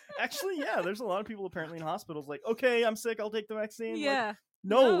 Actually, yeah, there's a lot of people apparently in hospitals okay, I'm sick, I'll take the vaccine. Yeah.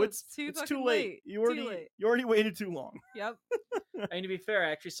 No, No, it's too too fucking late. late. You Too late. already waited too long. Yep. I mean, to be fair,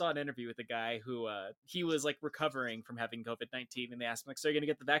 I actually saw an interview with a guy who he was recovering from having COVID-19, and they asked him so are you going to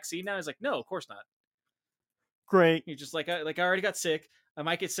get the vaccine now? He's like, no, of course not. Great. He's just I already got sick. I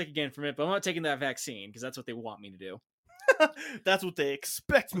might get sick again from it, but I'm not taking that vaccine because that's what they want me to do. That's what they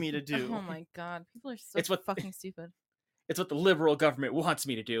expect me to do. Oh my god, people are so It's what- fucking stupid. It's what the liberal government wants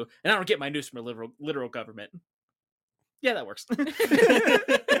me to do, and I don't get my news from a literal government. Yeah, that works.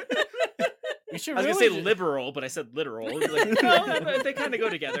 You should I was really going to say liberal, but I said literal. No, they kind of go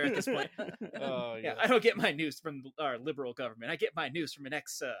together at this point. Oh, Yeah, I don't get my news from our liberal government. I get my news from an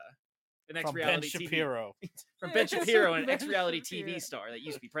ex from Ben reality TV Shapiro. from Ben Shapiro, an Ben ex reality Shapiro. TV star that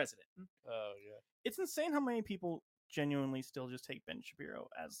used to be president. Oh yeah. It's insane how many people genuinely still just take Ben Shapiro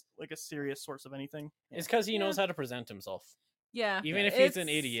as a serious source of anything. It's because he Yeah. knows how to present himself. Yeah. Even if he's an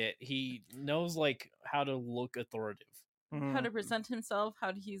it's idiot, he knows how to look authoritative. Mhm. How to present himself,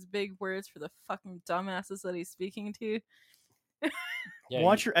 how to use big words for the fucking dumbasses that he's speaking to. Yeah,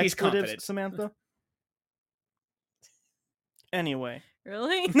 Watch your he's expletives, confident. Samantha. Anyway.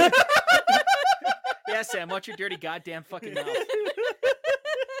 Really? Yeah, Sam, watch your dirty goddamn fucking mouth.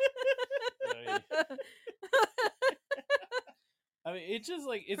 I mean, it's just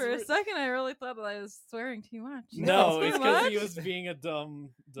it's For a second, I really thought that I was swearing too much. no, Too it's because he much? was being a dumb.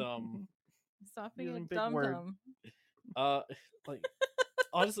 Stop being Using a big dumb word. Like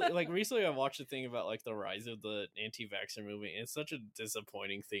honestly, recently I watched a thing about the rise of the anti-vaxxer movement. It's such a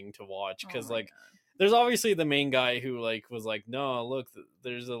disappointing thing to watch because Oh my God. there's obviously the main guy who was no, look,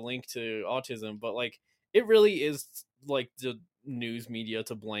 there's a link to autism, but it really is like the news media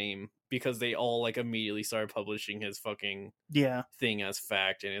to blame, because they all like immediately started publishing his fucking Yeah. thing as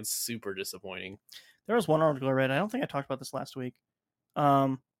fact, and it's super disappointing. There was one article I read. I don't think I talked about this last week.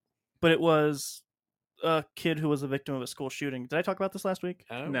 But it was a kid who was a victim of a school shooting. Did I talk about this last week?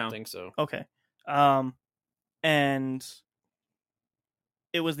 I don't No. think so. Okay. And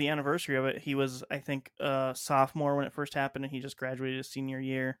it was the anniversary of it. He was, I think, a sophomore when it first happened, and he just graduated his senior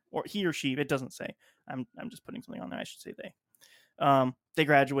year, or he or she. It doesn't say. I'm just putting something on there. I should say they. They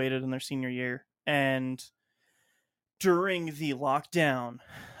graduated in their senior year, and during the lockdown,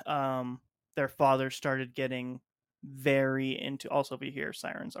 their father started getting very into. Also, if you hear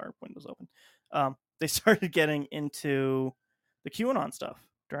sirens, our windows open. They started getting into the QAnon stuff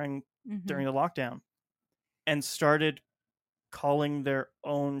during the lockdown, and started calling their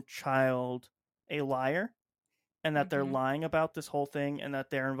own child a liar, and that they're lying about this whole thing, and that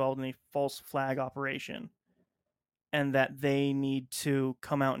they're involved in a false flag operation, and that they need to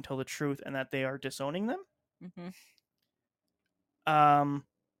come out and tell the truth, and that they are disowning them. And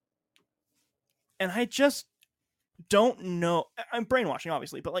I just don't know. I'm brainwashing,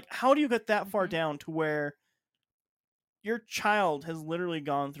 obviously, but like, how do you get that far down to where your child has literally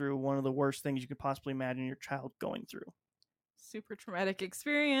gone through one of the worst things you could possibly imagine your child going through? Super traumatic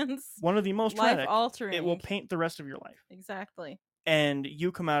experience. One of the most traumatic. Life-altering. It will paint the rest of your life. Exactly. And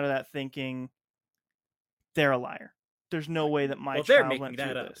you come out of that thinking they're a liar. There's no way that my they're child making went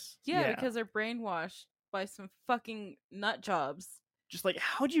that through up. this. Yeah, because they're brainwashed by some fucking nut jobs. Just like,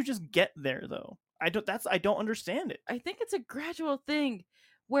 how do you just get there though? I don't understand it. I think it's a gradual thing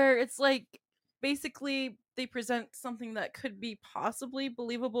where it's like basically they present something that could be possibly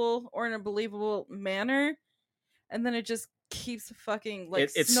believable or in a believable manner, and then it just keeps fucking like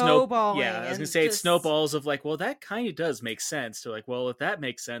it's snowballing. Yeah, I was gonna say it snowballs of like, well, that kind of does make sense. To like, well, if that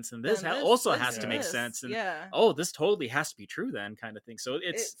makes sense, then this also has to make sense. And oh, this totally has to be true then, kind of thing. So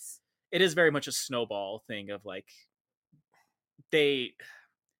it is very much a snowball thing of like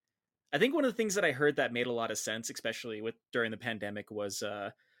I think one of the things that I heard that made a lot of sense, especially during the pandemic, was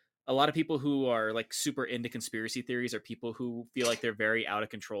a lot of people who are like super into conspiracy theories are people who feel like they're very out of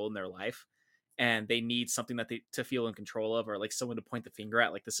control in their life, and they need something to feel in control of, or like someone to point the finger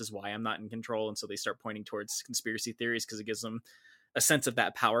at, like, this is why I'm not in control. And so they start pointing towards conspiracy theories because it gives them a sense of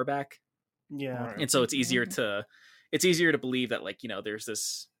that power back. Yeah. And so it's easier to believe that, like, you know, there's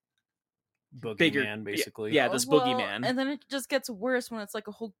this boogeyman, basically. Yeah, this boogeyman. And then it just gets worse when it's like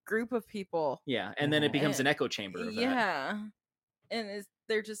a whole group of people. Yeah, and then it becomes an echo chamber of that. Yeah. And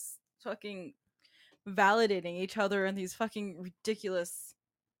they're just fucking validating each other in these fucking ridiculous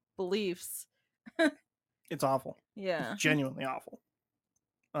beliefs. It's awful. Yeah. It's genuinely awful.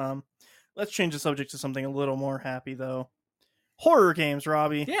 Let's change the subject to something a little more happy, though. Horror games,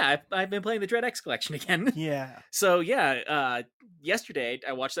 Robbie. Yeah, I've been playing the Dread X collection again. Yeah. So yeah, yesterday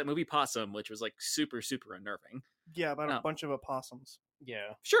I watched that movie Possum, which was like super, super unnerving. Yeah, about a bunch of opossums.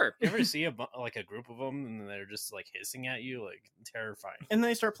 Yeah. Sure. You ever see a group of them and they're just like hissing at you, like terrifying. And then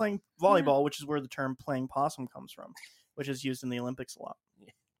they start playing volleyball, which is where the term "playing possum" comes from, which is used in the Olympics a lot.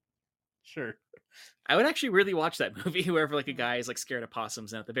 Yeah. Sure. I would actually really watch that movie wherever like a guy is like scared of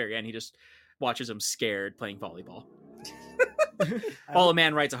possums, and at the very end he just watches them scared playing volleyball. While a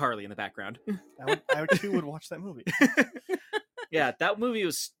man rides a Harley in the background. I too would watch that movie. Yeah, that movie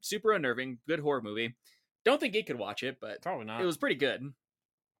was super unnerving. Good horror movie. Don't think it could watch it, but probably not. It was pretty good.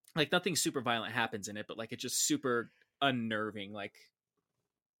 Like, nothing super violent happens in it, but like it's just super unnerving. Like,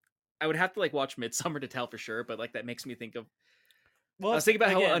 I would have to like watch Midsummer to tell for sure, but like that makes me think of. Well, I was thinking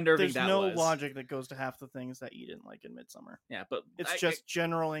about how unnerving that was. There's no logic that goes to half the things that you didn't like in Midsummer. Yeah, but it's just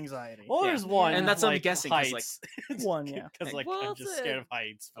general anxiety. Well, there's one, and that's like, I'm guessing heights. Like one, yeah, because like I'm just scared of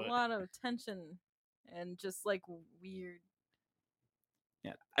heights. But... a lot of tension and just like weird,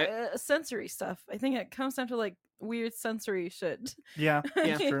 sensory stuff. I think it comes down to like weird sensory shit. Yeah,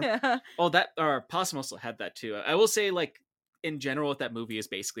 yeah, true. Yeah. Oh, that Possum also had that too. I will say, like, in general, what that movie is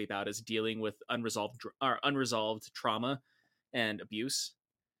basically about is dealing with unresolved trauma and abuse,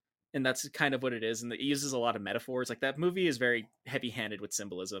 and that's kind of what it is. And it uses a lot of metaphors. Like, that movie is very heavy-handed with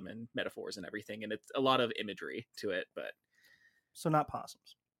symbolism and metaphors and everything, and it's a lot of imagery to it. But so not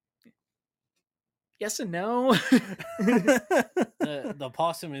possums. Yes and no. The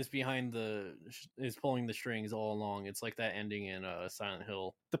possum is pulling the strings all along. It's like that ending in Silent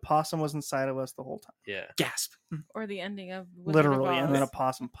Hill. the possum was inside of us the whole time. Yeah. Gasp. Or the ending of Wizard of Literally, and then a Oz.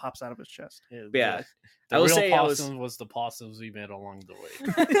 possum pops out of his chest. Yeah. The I will real say I was- possum was the possums we met along the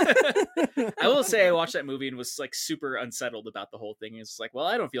way. I will say I watched that movie and was like super unsettled about the whole thing. It's like, well,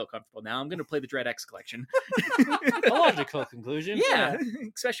 I don't feel comfortable now. I'm going to play the Dread X collection. A logical conclusion. Yeah,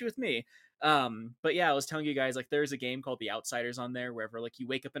 especially with me. But yeah, I was telling you guys, like, there's a game called The Outsiders on there, wherever like you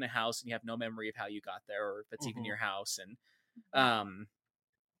wake up in a house and you have no memory of how you got there, or if it's even Mhm. your house, and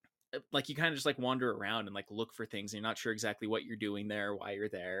like you kind of just like wander around and like look for things, and you're not sure exactly what you're doing there, why you're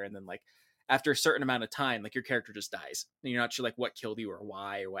there, and then like after a certain amount of time, like your character just dies, and you're not sure like what killed you or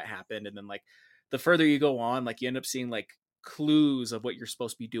why or what happened, and then like the further you go on, like you end up seeing like clues of what you're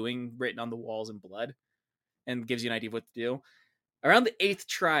supposed to be doing written on the walls in blood, and gives you an idea of what to do. Around the 8th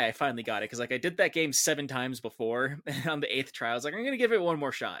try, I finally got it, because like I did that game 7 times before, and on the 8th try, I was like, I'm gonna give it one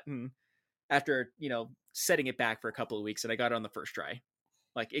more shot. And after setting it back for a couple of weeks, and I got it on the first try.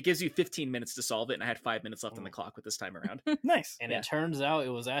 Like it gives you 15 minutes to solve it, and I had 5 minutes left on the clock with this time around. Nice. And Yeah. it turns out it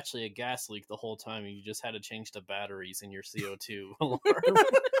was actually a gas leak the whole time, and you just had to change the batteries in your CO2 alarm.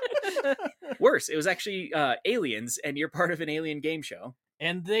 Worse, it was actually aliens, and you're part of an alien game show.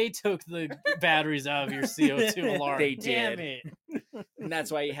 And they took the batteries out of your CO2 alarm. They Damn did. it. And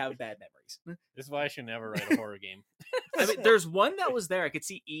that's why you have bad memories. This is why I should never write a horror game. I mean, there's one that was there. I could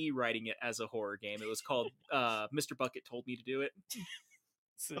see E writing it as a horror game. It was called Mr. Bucket Told Me to Do It.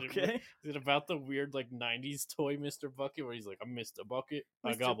 Okay. Is it about the weird like 90s toy Mr. Bucket where he's like, I'm Mr. Bucket,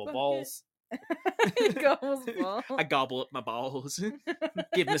 I Mr. gobble Bucket. balls. Gobbles balls. I gobble up my balls.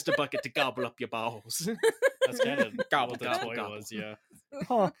 Give Mr. Bucket to gobble up your balls. That's kind of Gobble, what the gobble, toy gobble. was, yeah.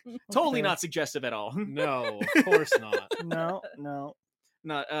 Huh. Totally Okay. not suggestive at all. No, of course not. No.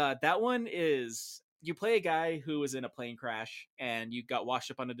 Not that one is you play a guy who was in a plane crash and you got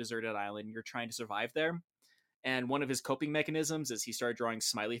washed up on a deserted island. You're trying to survive there. And one of his coping mechanisms is he started drawing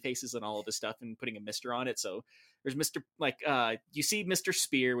smiley faces on all of his stuff and putting a Mr. on it. So there's Mr. You see Mr.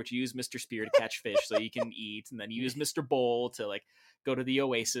 Spear, which you use Mr. Spear to catch fish so you can eat. And then you use Mr. Bowl to like go to the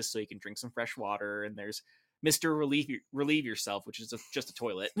oasis so you can drink some fresh water. And there's Mr. Relieve Yourself, which is just a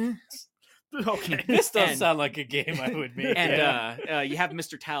toilet. Okay. This does And- sound like a game I would make. And yeah. you have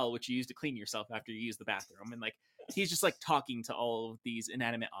Mr. Towel, which you use to clean yourself after you use the bathroom. And like he's just like talking to all of these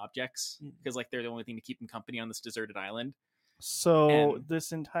inanimate objects because like they're the only thing to keep him company on this deserted island. So And-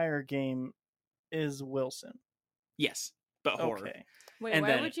 this entire game is Wilson. Yes, but horror. Okay. Wait, And why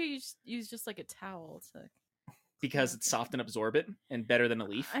then- would you use just like a towel to? Because it's soft and absorb it and better than a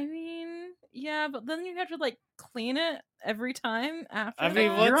leaf. I mean, yeah, but then you have to like clean it every time after. I mean,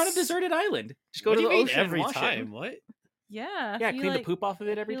 that. what- You're on a what's- deserted island. Just go What to do the you mean ocean every and wash time. it. What? Yeah, Yeah, you, clean like, the poop off of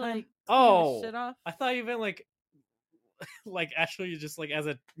it every you, time. like, Oh, shit off. I thought you meant like, like actually just like as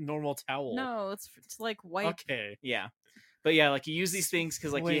a normal towel. No, it's to like wipe. Okay. Yeah, but yeah, like you use these things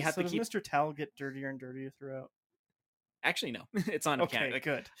because like Wait, you have so to does keep. Mr. Towel get dirtier and dirtier throughout? Actually, no, it's on Okay, account. Like,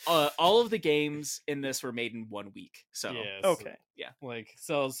 good. all of the games in this were made in 1 week. So Yeah. Okay. Like,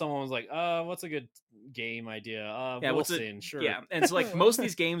 so someone was like, what's a good game idea? Yeah, what's Wilson, sure. yeah, and so like most of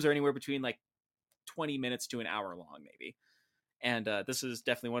these games are anywhere between like 20 minutes to an hour long, maybe. And this is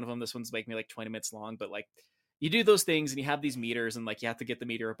definitely one of them. This one's making me like 20 minutes long, but like you do those things and you have these meters and like you have to get the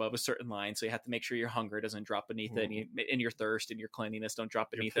meter above a certain line, so you have to make sure your hunger doesn't drop beneath it, and your thirst and your cleanliness don't drop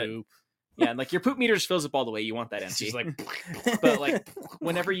Your beneath it. poop. Yeah, and like your poop meter just fills up all the way. You want that It's empty. just like, But like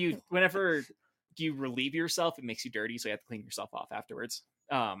whenever you relieve yourself, it makes you dirty, so you have to clean yourself off afterwards.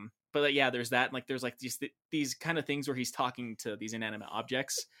 But like, yeah, there's that, and like there's like these kind of things where he's talking to these inanimate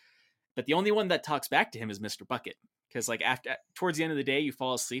objects, but the only one that talks back to him is Mr. Bucket, because like after towards the end of the day, you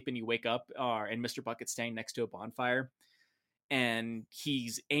fall asleep and you wake up, and Mr. Bucket's standing next to a bonfire, and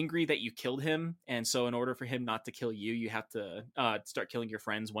he's angry that you killed him, and so in order for him not to kill you, you have to start killing your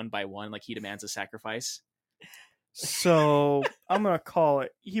friends one by one, like he demands a sacrifice. So I'm gonna call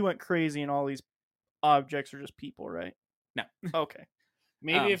it. He went crazy, and all these objects are just people, right? No. Okay.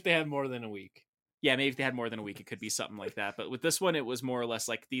 maybe if they had more than a week. Yeah, maybe if they had more than a week, it could be something like that. But with this one, it was more or less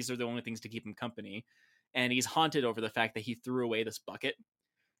like these are the only things to keep him company. And he's haunted over the fact that he threw away this bucket.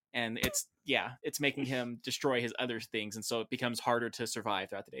 And it's making him destroy his other things. And so it becomes harder to survive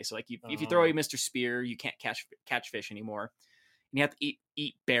throughout the day. So like if you throw away Mr. Spear, you can't catch fish anymore. And you have to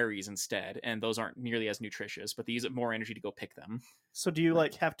eat berries instead. And those aren't nearly as nutritious, but they use more energy to go pick them. So do you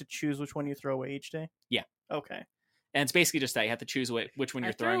like have to choose which one you throw away each day? Yeah. Okay. And it's basically just that you have to choose which one you're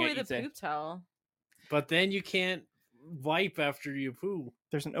I threw throwing away at the each day. poop towel. But then you can't wipe after you poo.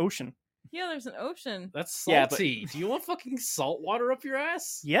 There's an ocean. Yeah, there's an ocean. That's Yeah, but- salty. Do you want fucking salt water up your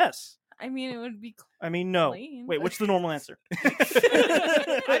ass? Yes. I mean, it would be. I mean, no. Plain, Wait, but- what's the normal answer?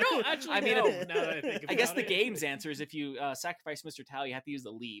 I don't actually I mean, know. Now that I think I guess about the it. game's answer is if you sacrifice Mr. Towel, you have to use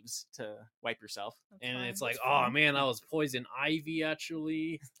the leaves to wipe yourself. That's And fine. it's like, That's oh fine. man, that was poison ivy.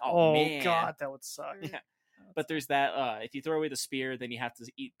 Actually, Oh, man. God, that would suck. Yeah. But there's that. If you throw away the spear, then you have to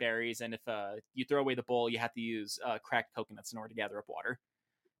eat berries, and if you throw away the bowl, you have to use cracked coconuts in order to gather up water.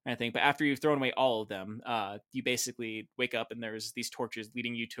 I think. But after you've thrown away all of them, you basically wake up and there's these torches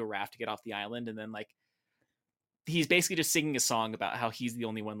leading you to a raft to get off the island, and then like he's basically just singing a song about how he's the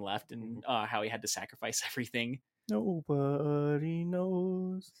only one left and how he had to sacrifice everything. Nobody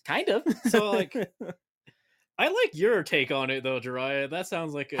knows. Kind of. so like, I like your take on it though, Jiraiya. That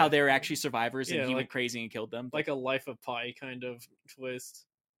sounds like How they were actually survivors and Yeah, he went like- crazy and killed them. like a Life of Pi kind of twist.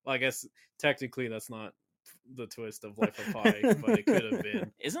 Well, I guess technically that's not the twist of Life of Pi, but it could have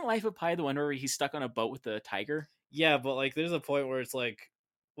been. Isn't Life of Pi the one where he's stuck on a boat with the tiger? Yeah, but like, there's a point where it's like,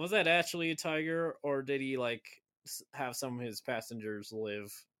 was that actually a tiger, or did he like have some of his passengers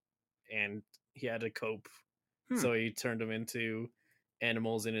live, and he had to cope, so he turned them into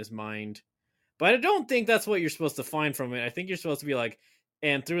animals in his mind? But I don't think that's what you're supposed to find from it. I think you're supposed to be like,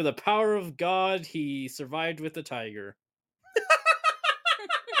 and through the power of God, he survived with the tiger.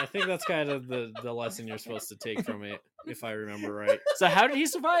 I think that's kind of the lesson you're supposed to take from it, if I remember right. So how did he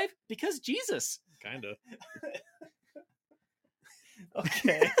survive? Because Jesus. Kind of.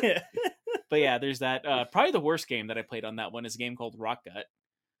 Okay. But yeah, there's that. Probably the worst game that I played on that one is a game called Rot Gut,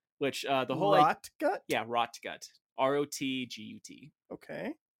 which the whole Rot gut? yeah, Rot Gut, ROTGUT.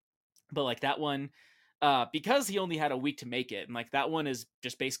 Okay. But like that one, because he only had a week to make it, and like that one is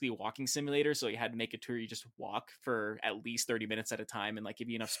just basically a walking simulator, so he had to make it to where you just walk for at least 30 minutes at a time and like give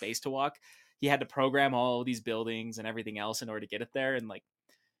you enough space to walk. He had to program all these buildings and everything else in order to get it there, and like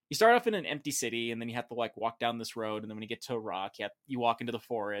you start off in an empty city, and then you have to like walk down this road, and then when you get to a rock, you walk into the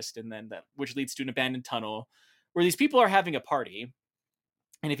forest, and then that which leads to an abandoned tunnel where these people are having a party.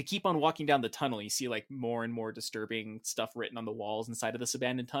 And if you keep on walking down the tunnel, you see like more and more disturbing stuff written on the walls inside of this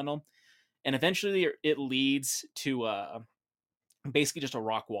abandoned tunnel. And eventually it leads to basically just a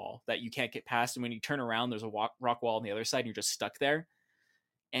rock wall that you can't get past. And when you turn around, there's a rock wall on the other side, and you're just stuck there.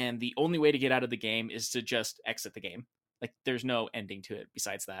 And the only way to get out of the game is to just exit the game. Like there's no ending to it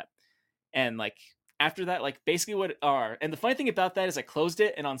besides that. And like after that, like basically and the funny thing about that is I closed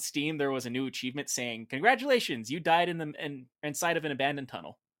it, and on Steam there was a new achievement saying, "Congratulations, you died inside of an abandoned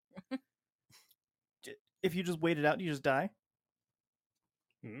tunnel." If you just wait it out, you just die?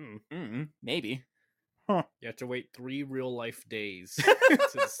 Maybe. You have to wait 3 real life days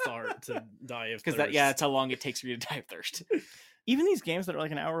to die of Because thirst. that's how long it takes for you to die of thirst. Even these games that are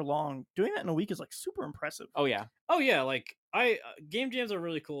like an hour long, doing that in a week is like super impressive. Oh yeah. Oh yeah, like game jams are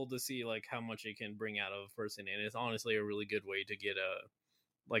really cool to see like how much it can bring out of a person, and it's honestly a really good way to get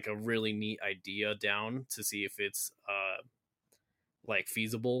a really neat idea down to see if it's like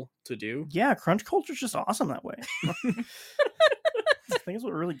feasible to do. Yeah, crunch culture's just awesome that way. I think that's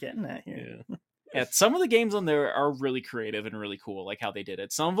what we're really getting at here. Yeah. Yeah, some of the games on there are really creative and really cool, like how they did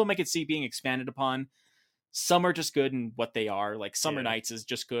it. Some of them I could see being expanded upon. Some are just good in what they are. Like Summer Yeah. Nights is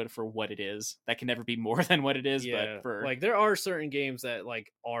just good for what it is. That can never be more than what it is. Yeah, But for like there are certain games that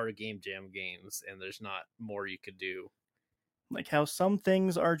like are game jam games, and there's not more you could do. Like how some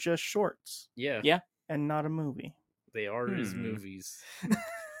things are just shorts Yeah, Yeah. and not a movie. they are as Hmm. movies.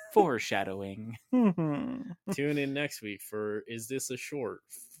 foreshadowing. Is Tune in next week for Is This a Short?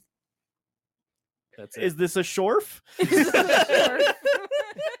 That's it. this a shorf? Is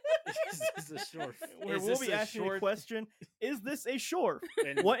this a short? Where Is we'll this be a asking the short? question, is this a shorf?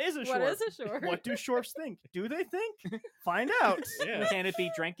 And- What is a What shorf? is a short? What do shorfs think? Do they think? Find out. Yeah. Can it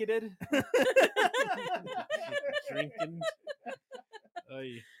be dranketed? Drinking.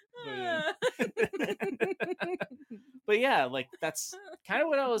 Ay, But yeah, like that's kind of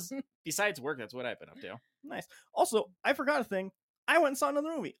what I was. Besides work, that's what I've been up to. Nice. Also, I forgot a thing. I went and saw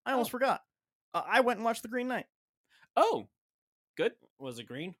another movie. I almost forgot. I went and watched The Green Knight. Oh, good. Was it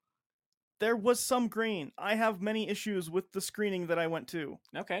green? There was some green. I have many issues with the screening that I went to.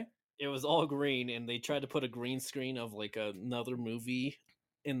 Okay. It was all green, and they tried to put a green screen of like another movie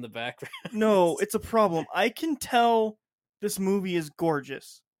in the background. No, it's a problem. I can tell this movie is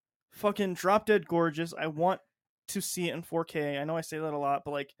gorgeous. Fucking drop dead gorgeous. I want to see it in 4K. I know I say that a lot,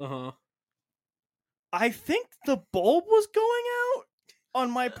 but like, Uh-huh. I think the bulb was going out on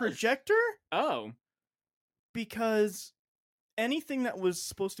my projector Oh, because anything that was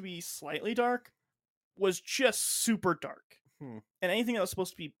supposed to be slightly dark was just super dark. Hmm. And anything that was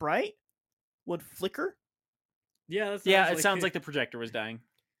supposed to be bright would flicker. Yeah, that yeah. It sounds like the projector was dying.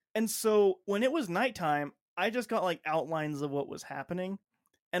 And so when it was nighttime, I just got like outlines of what was happening.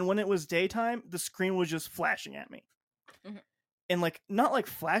 and when it was daytime, the screen was just flashing at me. Mhm. And like not like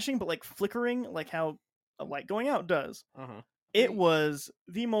flashing, but like flickering, like how a light going out does. Uh-huh. It was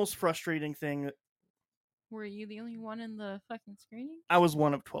the most frustrating thing. Were you the only one in the fucking screening? I was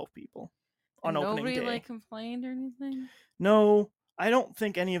one of 12 people on And opening nobody day. like complained or anything? No, I don't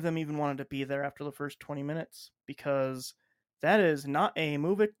think any of them even wanted to be there after the first 20 minutes because that is not a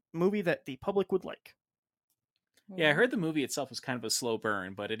movie that the public would like. Yeah, I heard the movie itself was kind of a slow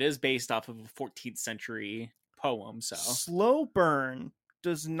burn, but it is based off of a 14th century poem, so Slow burn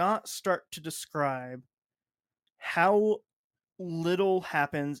does not start to describe how little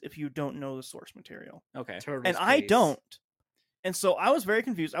happens if you don't know the source material. okay. Turtle And I space. don't. And so I was very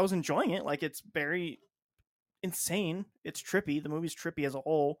confused. I was enjoying it. Like, it's very insane. It's trippy. The movie's trippy as a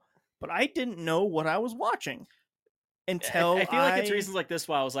whole. But I didn't know what I was watching until I feel like it's reasons like this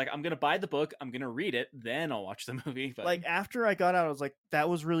why I was like, I'm gonna buy the book, I'm gonna read it, then I'll watch the movie. But like after I got out, I was like, that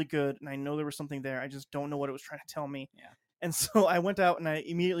was really good, and I know there was something there. I just don't know what it was trying to tell me. Yeah. And so I went out and I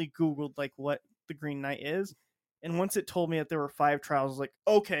immediately Googled like what the Green Knight is. And once it told me that there were 5 trials, I was like,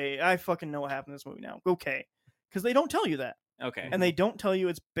 okay, I fucking know what happened in this movie now. Okay. Because they don't tell you that. okay. And they don't tell you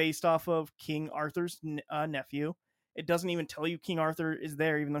it's based off of King Arthur's nephew. It doesn't even tell you King Arthur is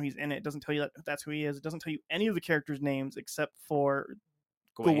there, even though he's in it. It doesn't tell you that that's who he is. It doesn't tell you any of the characters' names except for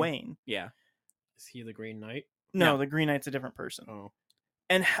Gawain. Yeah. Is he the Green Knight? No, No. the Green Knight's a different person. Oh.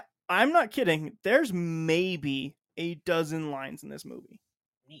 And I'm not kidding. There's maybe a dozen lines in this movie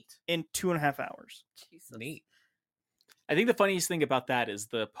Neat. in 2.5 hours. Jesus. Neat. I think the funniest thing about that is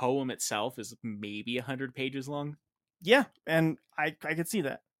the poem itself is maybe 100 pages long. Yeah, and I could see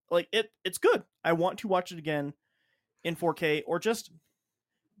that. Like it's good. I want to watch it again in 4K or just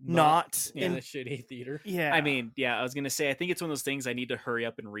not in in a shitty theater. yeah. I mean, yeah, I was gonna say I think it's one of those things I need to hurry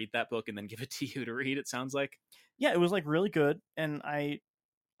up and read that book and then give it to you to read, it sounds like. yeah, it was like really good and I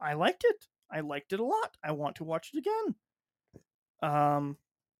liked it. I liked it a lot. I want to watch it again.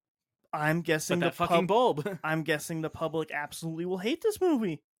 I'm guessing But that fucking bulb. I'm guessing the public absolutely will hate this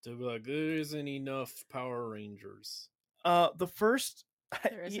movie. To be like, there isn't enough Power Rangers. The first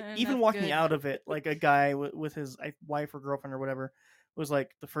There isn't even enough walking good. out of it, like a guy with his wife or girlfriend or whatever was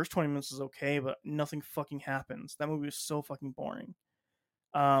like, the first 20 minutes is okay, but nothing fucking happens. That movie was so fucking boring.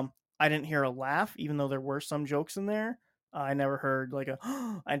 I didn't hear a laugh, even though there were some jokes in there. I never heard like a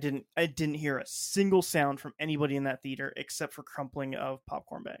I didn't hear a single sound from anybody in that theater except for crumpling of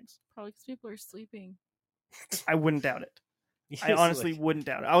popcorn bags. Probably because people are sleeping. I wouldn't doubt it. I honestly wouldn't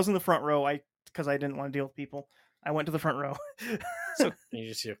doubt it. I was in the front row because I didn't want to deal with people. I went to the front row. So you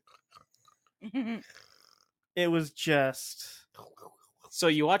just hear. It was just So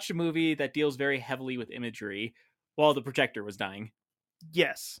you watched a movie that deals very heavily with imagery while the projector was dying.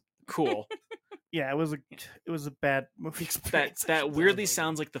 yes. Cool. Yeah, it was a bad movie that experience. that weirdly like it.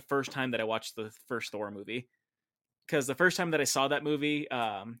 sounds like the first time that I watched the first Thor movie. Because the first time that I saw that movie,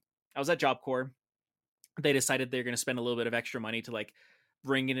 I was at Job Corps. They decided they're going to spend a little bit of extra money to like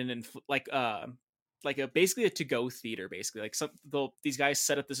bring in an like a basically a to-go theater. Basically, like these guys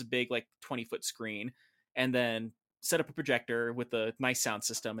set up this big like 20-foot screen and then set up a projector with a nice sound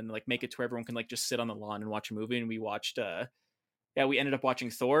system and like make it to where everyone can like just sit on the lawn and watch a movie. And we watched we ended up watching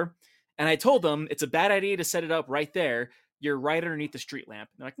Thor. And I told them it's a bad idea to set it up right there. You're right underneath the street lamp.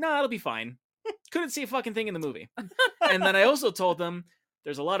 And they're like, nah, it'll be fine. Couldn't see a fucking thing in the movie. And then I also told them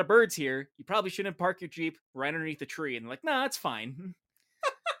there's a lot of birds here. You probably shouldn't park your Jeep right underneath the tree. And they're like, nah, it's fine.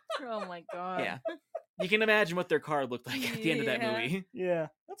 Oh my god. Yeah. You can imagine what their car looked like at the end of that Yeah. movie. Yeah,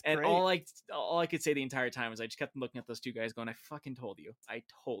 that's And great. all I could say the entire time was I just kept looking at those two guys going, I fucking told you. I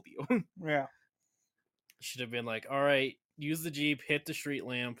told you. Yeah. Should have been like, all right, use the Jeep, hit the street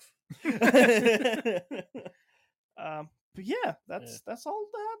lamp. But yeah, that's all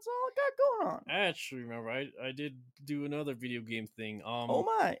I got going on. I actually remember I did do another video game thing. Oh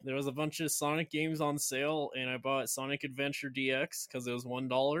my. There was a bunch of Sonic games on sale, and I bought Sonic Adventure DX because it was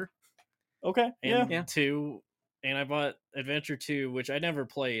 $1. Okay. Yeah. And two, and I bought Adventure 2, which I never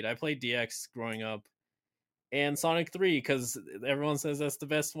played. I played DX growing up, and Sonic 3 because everyone says that's the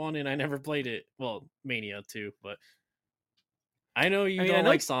best one, and I never played it. Well, Mania too, but I know you I mean, don't I know-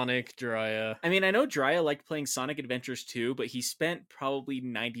 like Sonic, Jiraiya. I mean, I know Jiraiya liked playing Sonic Adventures too, but he spent probably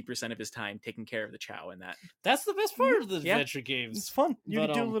 90% of his time taking care of the Chow in that. That's the best part of the Yeah. adventure It's games. fun. You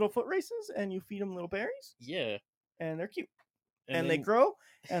But, can do little foot races and you feed them little berries Yeah, and they're cute. And they then- grow.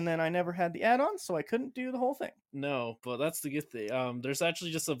 And then I never had the add-ons, so I couldn't do the whole thing. No, but that's the good thing. There's actually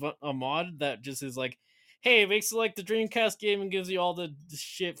just a mod that just is like, hey, it makes like the Dreamcast game and gives you all the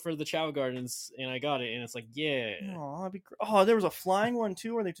shit for the Chow Gardens, and I got it, and it's like, yeah. Oh, that'd be there was a flying one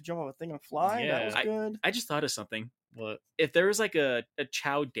too, where they could jump off a thing and fly. That was Yeah. good. I just thought of something. What? If there was like a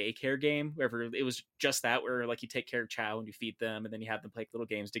Chow daycare game, where it was just that, where like you take care of Chow and you feed them, and then you have them play little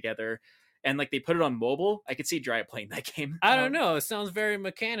games together, and like they put it on mobile, I could see Dry playing that game. I don't know. It sounds very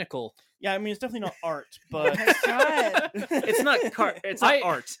mechanical. Yeah, I mean it's definitely not art, but It's not it's not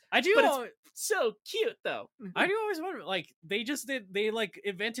art. I do. But it's so cute though. I do always wonder, like, they like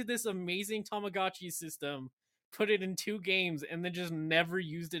invented this amazing Tamagotchi system, put it in 2 games, and then just never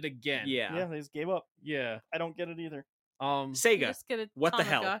used it again. yeah, they just gave up. Yeah. I don't get it either. You Sega. just get a What the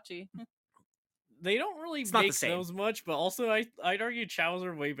hell? Tamagotchi. They don't really It's not the make same. those much, but also I'd argue Chows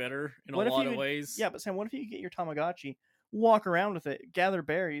are way better in What a if lot you of could- ways. Yeah, but Sam, what if you could get your Tamagotchi, walk around with it, gather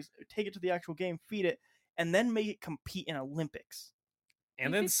berries, take it to the actual game, feed it, and then make it compete in Olympics? And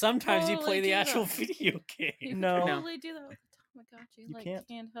You then could sometimes you totally play the do actual that. video You game. could No. totally do that with the Tamagotchi, You like can't.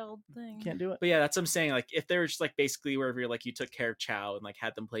 handheld thing. Can't do it. But yeah, that's what I'm saying. Like, if there was like basically wherever you're like you took care of Chow and like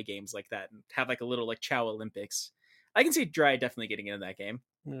had them play games like that and have like a little like Chow Olympics, I can see Dry definitely getting into that game.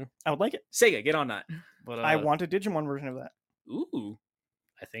 I would like it. Sega, get on that. But I want a Digimon version of that. Ooh,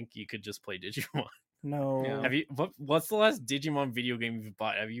 I think you could just play Digimon. No. Yeah. Have you? What's the last Digimon video game you've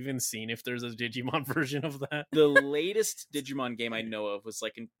bought? Have you even seen if there's a Digimon version of that? the latest Digimon game I know of was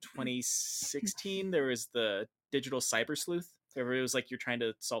like in 2016. There was the Digital Cyber Sleuth, where it was like you're trying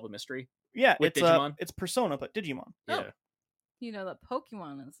to solve a mystery. Yeah, With it's Digimon? it's Persona, but Digimon. Oh. You know that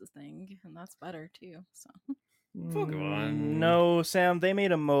Pokemon is a thing, and that's better too. So Pokemon. No, Sam, they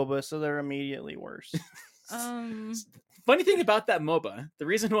made a MOBA, so they're immediately worse. Funny thing about that MOBA, the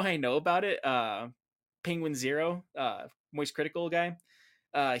reason why I know about it, Penguin Zero, Moist Critical guy,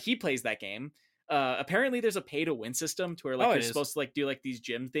 he plays that game. Apparently there's a pay to win system to where like Oh, it you're is. supposed to like do like these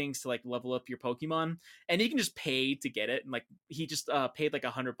gym things to like level up your Pokemon, and you can just pay to get it. And like he just paid like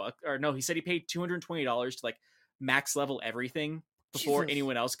 $100, or no, he said he paid $220 to like max level everything before Jesus.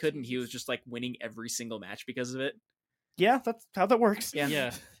 anyone else could, and he was just like winning every single match because of it. Yeah, that's how that works. Yeah.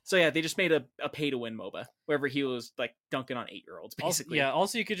 Yeah. So yeah, they just made a pay to win MOBA wherever he was like dunking on 8-year-olds Also, basically. yeah.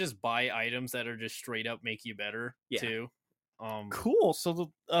 Also, you could just buy items that are just straight up make you better Yeah. too. Cool.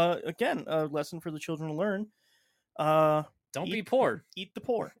 So again, a lesson for the children to learn. Don't be Eat- poor. Eat the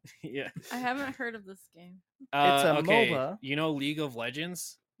poor. Yeah. I haven't heard of this game. It's a okay. MOBA. You know League of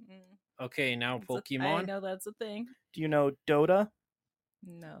Legends? Mm, Okay, now it's a- I Pokemon. know that's a thing. Do you know Dota?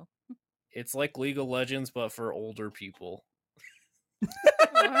 No. It's like League of Legends, but for older people.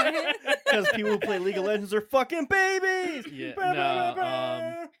 What? Because people who play League of Legends are fucking babies. Yeah, Bah, bah, no,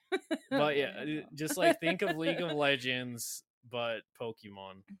 bah, bah. But yeah, just like think of League of Legends, but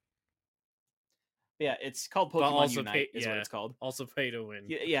Pokemon. Yeah, it's called But Pokemon also Unite pay- is what yeah. it's called. Also pay to win.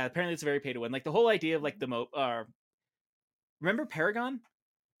 Yeah, apparently it's very pay to win. Like the whole idea of like the remember Paragon?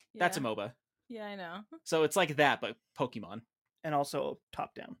 That's a Yeah. MOBA. Yeah, I know. So it's like that, but Pokemon. And also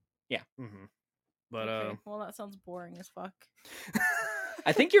top down. Mm-hmm. But Okay, well, that sounds boring as fuck.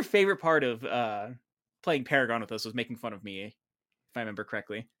 I think your favorite part of playing Paragon with us was making fun of me, if I remember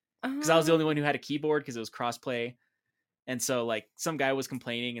correctly. Because I was the only one who had a keyboard because it was crossplay. And so like some guy was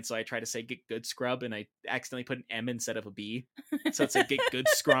complaining, and so I tried to say get good scrub, and I accidentally put an M instead of a B. So it's like get good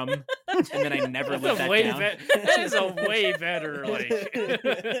scrum. And then I never that's let a that way down. that is a way better like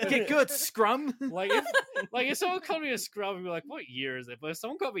Get good scrum. like if someone called me a scrum, I'd be like, what year is it? But if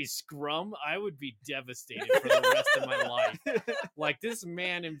someone called me scrum, I would be devastated for the rest of my life. Like this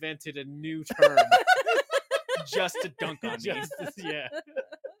man invented a new term. Just to dunk on me. Just yeah.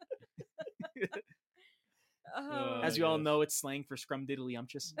 Oh, As you all yes. know, it's slang for scrum diddly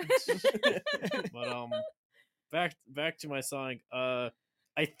umptious. But back to my Sonic.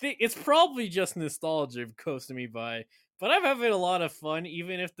 I think it's probably just nostalgia coasting me by, but I'm having a lot of fun,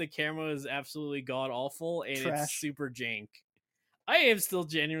 even if the camera is absolutely god awful and Trash. it's super jank. I am still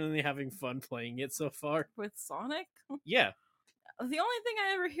genuinely having fun playing it so far. with Sonic? Yeah, The only thing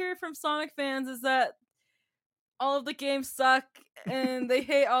I ever hear from Sonic fans is that all of the games suck and they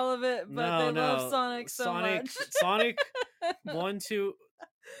hate all of it, but they love Sonic so much. Sonic 1, 2,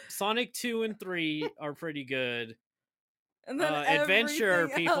 Sonic 2 and 3 are pretty good. And then Adventure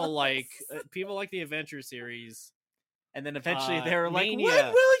everything people else. like the Adventure series. And then eventually Uh, they were like, Mania.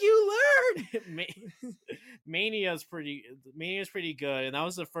 when will you learn? Mania's pretty good, and that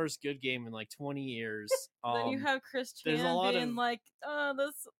was the first good game in like 20 years. Then you have Chris there's a Chan lot being of- like, "Oh,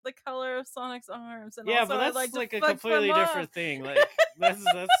 this the color of Sonic's arms," and yeah, also but I that's like, like to a fuck completely them up. different thing. Like that's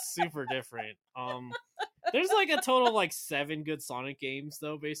super different. There's like a total of like 7 good Sonic games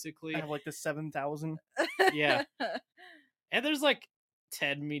though, basically. I have like the 7,000. Yeah, and there's like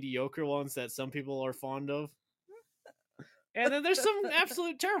 10 mediocre ones that some people are fond of. And then there's some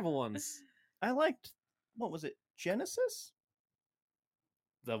absolute terrible ones. I liked, what was it, Genesis?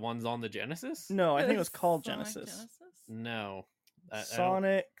 The ones on the Genesis? No, I think it was called Sonic Genesis. No. I don't-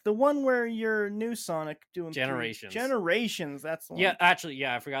 Sonic, the one where you're new Sonic doing Generations. Generations, that's the one. Yeah, actually,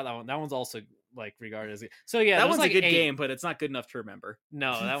 yeah, I forgot that one. That one's also like regarded as so. Yeah, that there's one's like a good 8. game, but it's not good enough to remember.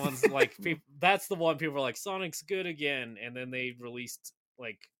 No, that one's like that's the one people are like Sonic's good again, and then they released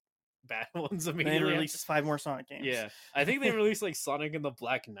like bad ones And they immediately. released 5 more Sonic games. Yeah, I think they released like Sonic and the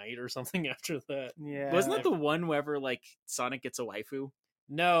Black Knight or something after that. Yeah. Wasn't that the one wherever like Sonic gets a waifu?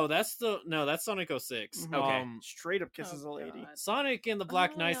 No, that's Sonic 06. Mhm. Okay. Straight up kisses a Oh, lady. God. Sonic and the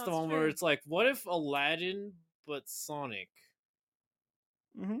Black Oh, Knight's yeah, the that's one where true. it's like, what if Aladdin but Sonic?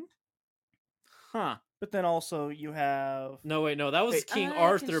 Hmm. Huh. But then also you have No, wait, no, that was Wait. King I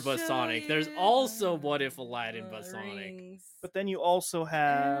Arthur can but show Sonic. There's you also What If Aladdin but the Sonic. rings. But then you also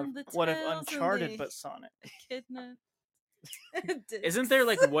have And the What If tails and Uncharted the but Sonic. Kidnap. Isn't there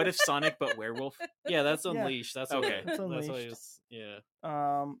like What If Sonic but werewolf? Yeah, that's Yeah. Unleashed. That's Okay. okay. That's That's what Unleashed. it is.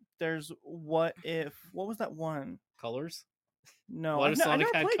 Yeah. There's What was that one? Colors. No, What I've if ne- I Sonic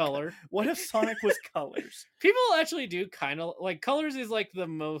never had played color? What if Sonic was colors? People actually do kind of like Colors is like the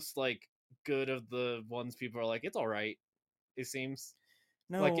most like good of the ones people are like it's all right. It seems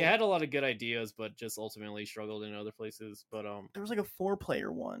No, like it had a lot of good ideas, but just ultimately struggled in other places. But there was like a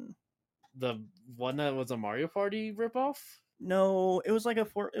 4-player one. the one that was a Mario Party ripoff, No, it was like a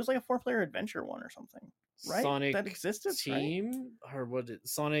 4-player adventure one or something, right? Sonic that existed, right? Team or what?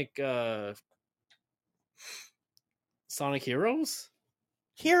 Sonic Sonic Heroes.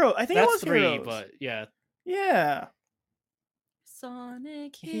 Hero. I think That's it was 3, Heroes. but yeah. Yeah.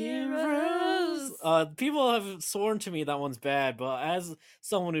 Sonic Heroes. People have sworn to me that one's bad, but as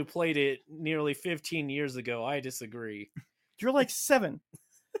someone who played it nearly 15 years ago, I disagree. You're like 7.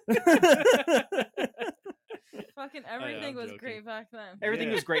 Fucking I'm everything was joking. great back then. Everything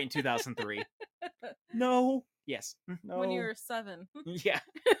Yeah. was great in 2003. No. Yes. No. When you were 7, Yeah.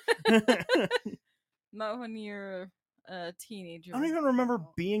 not when you're a teenager. I don't even remember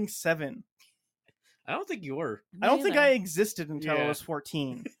being 7. I don't think you were. I don't think Neither. I existed until I Yeah. was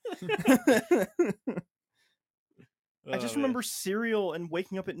 14. I just Oh, man. remember cereal and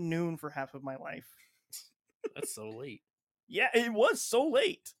waking up at noon for half of my life. That's so late. Yeah, it was so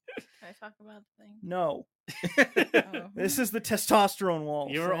late. Can I talk about the thing? No. Oh. This is the testosterone wall.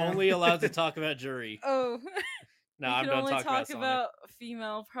 You're Sam. only allowed to talk about jury. Oh, No, you I'm can done only talking talk Sonic. about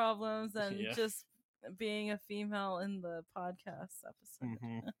female problems and Yeah. just being a female in the podcast episode.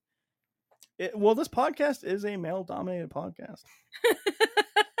 Mhm. Well, this podcast is a male-dominated podcast.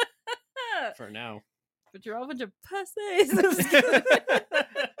 For now. But you're all a bunch of pussies.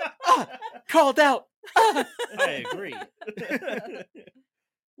 Called out. I agree.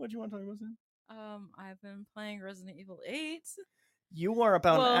 What do you want to talk about, Sam? I've been playing Resident Evil 8. You are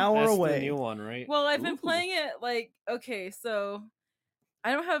about Well, an hour That's away. the new one, right? Well, I've been Ooh. playing it like, okay, so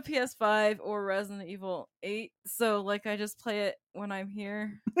I don't have a PS5 or Resident Evil 8, so like I just play it when I'm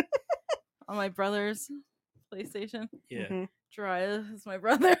here on my brother's PlayStation. Yeah. Mhm. Jiraiya is my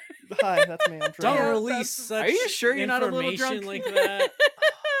brother. Hi, that's me. I'm Don't Trey. Yeah, release that's- such Are you sure you're not a little information drunk? like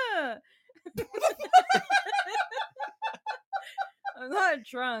that. I'm not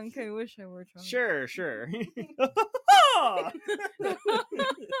drunk. I wish I were drunk. Sure, sure. Ah!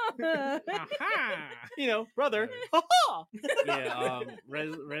 Aha! You know, brother. Yeah,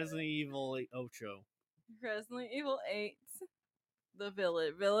 Resident Evil 8 Ocho. Resident Evil 8. The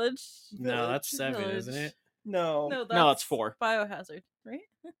Village. No, that's 7, isn't it? No. No, that's No, it's 4. Biohazard, right?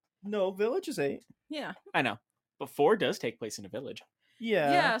 No, Village is 8. Yeah. I know. But 4 does take place in a village.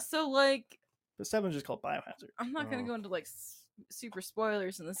 Yeah. Yeah, so like But 7 is just called Biohazard. I'm not gonna Oh. go into like super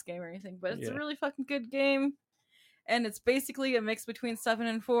spoilers in this game or anything, but it's Yeah. a really fucking good game, and it's basically a mix between 7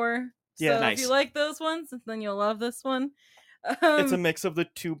 and 4. Yeah, so nice. if you like those ones, then you'll love this one. It's a mix of the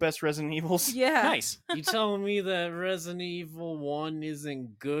 2 best Resident Evils. yeah. Nice. You telling me that Resident Evil 1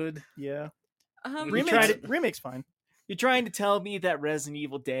 isn't good? Yeah. We tried Remake's fine. You're trying to tell me that Resident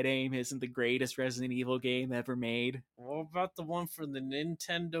Evil Dead Aim isn't the greatest Resident Evil game ever made? What about the one for the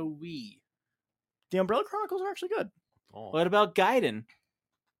Nintendo Wii? The Umbrella Chronicles are actually good. Oh. What about Gaiden?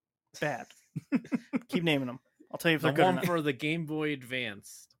 Bad. Keep naming them. I'll tell you if The they're good or one not. for the Game Boy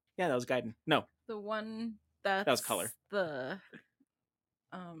Advance. Yeah, that was Gaiden. No. The one that's was color. The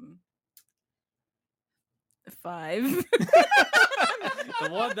 5 The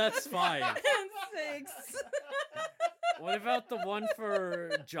one that's 5. and 6. What about the one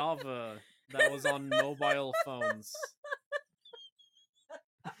for Java that was on mobile phones?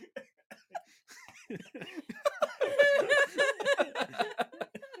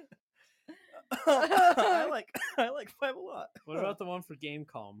 I like 5 a lot. What about the one for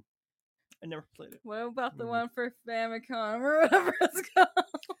Gamecom? I never played it. What about the Mm. one for Famicom or whatever it's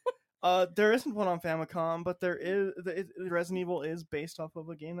called? There isn't one on Famicom, but there is. Resident Evil is based off of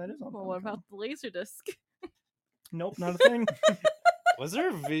a game that is on. Well, Famicom. what about the Laserdisc? Nope, not a thing. Was there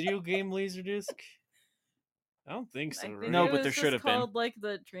a video game Laserdisc? I don't think so. I think Right? No, it but was there just should have been. called like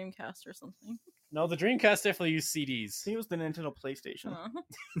the Dreamcast or something. No, the Dreamcast definitely used CDs. He was the Nintendo PlayStation.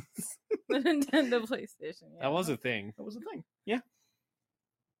 The Nintendo PlayStation. Yeah. That was a thing. That was a thing.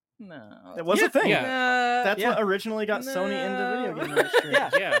 No. That was Yeah. a thing. Yeah. That's Yeah. what originally got Sony into video game industry. Yeah.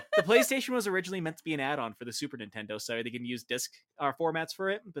 Yeah. The PlayStation was originally meant to be an add-on for the Super Nintendo, so they can use disc formats for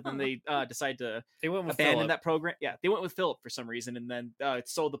it. But then they decided to They went with abandon Philip. that program. Yeah, they went with Philip for some reason, and then it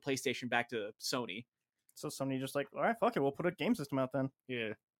sold the PlayStation back to Sony. So Sony just like, all right, fuck it, we'll put a game system out then.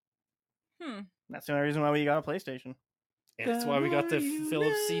 Yeah. That's the only reason why we got a PlayStation. And that's why we got the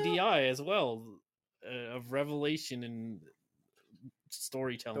Philips CDI as well, of revelation and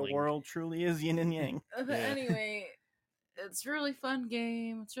storytelling. The world truly is yin and yang. Yeah. Anyway, it's a really fun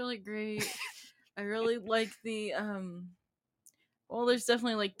game. It's really great. I really like the well, there's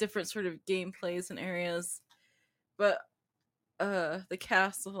definitely like different sort of gameplays and areas, but the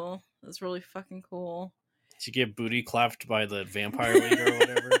castle is really fucking cool. Did you get booty clapped by the vampire leader or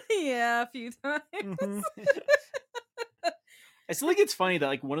whatever? Yeah, a few times. Mhm. I still think it's funny that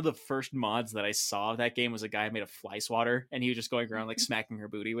like one of the first mods that I saw of that game was a guy who made a fly swatter, and he was just going around like smacking her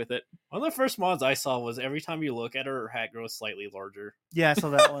booty with it. One of the first mods I saw was every time you look at her, her hat grows slightly larger. Yeah, I saw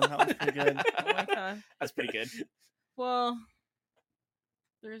that one. That was pretty good. Oh my god. That's pretty good. Well,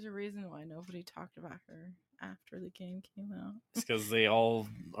 there's a reason why nobody talked about her after the game came out. It's because they all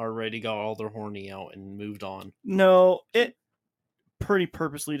already got all their horny out and moved on. No, it pretty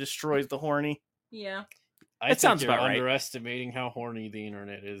purposely destroys the horny. Yeah. I That think sounds you're about right. underestimating how horny the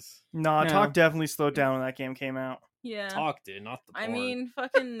internet is. Nah, No. talk definitely slowed down when that game came out. Yeah. Talk did, not the porn. I mean,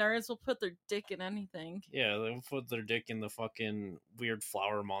 fucking nerds will put their dick in anything. yeah, they'll put their dick in the fucking weird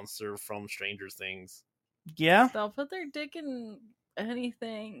flower monster from Stranger Things. Yeah, They'll put their dick in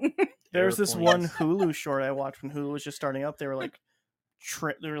anything. there's this one Airplanes. Hulu short I watched when Hulu was just starting up. They were like,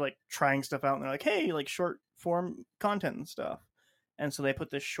 they were like trying stuff out, and they're like, hey, like short form content and stuff. And so they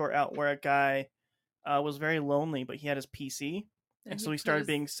put this short out where a guy was very lonely, but he had his PC, and so he started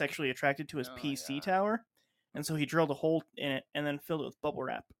being sexually attracted to his Oh my PC God. tower. And so he drilled a hole in it and then filled it with bubble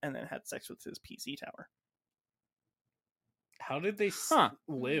wrap and then had sex with his PC tower. How did they Huh.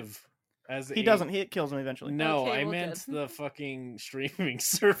 live? As He a- doesn't. He kills him eventually. No, Okay, I well, meant good. the fucking streaming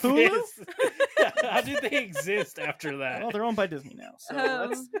service. How did they exist after that? Well, they're owned by Disney now, so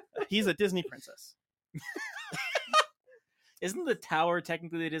that's, he's a Disney princess. Isn't the tower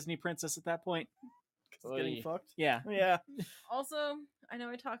technically the Disney princess at that point? He's getting Oy. fucked. Yeah. Yeah. Also, I know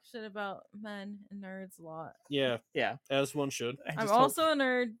I talk shit about men and nerds a lot. Yeah, Yeah. as one should. I I'm just hope- also a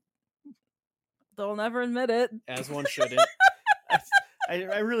nerd. They'll never admit it. As one shouldn't.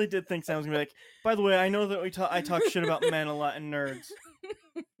 I really did think Sam was gonna be like. By the way, I know that I talk shit about men a lot and nerds.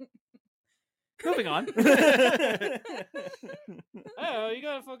 Moving on. Oh, you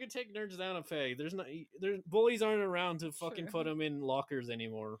gotta fucking take nerds down a peg. There's bullies aren't around to fucking Sure. put them in lockers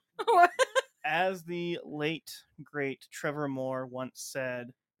anymore. As the late great Trevor Moore once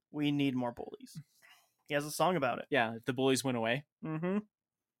said, "We need more bullies." He has a song about it. Yeah, if the bullies went away. Mm-hmm.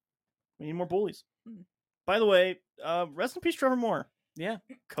 We need more bullies. Hmm. By the way, rest in peace, Trevor Moore, Yeah.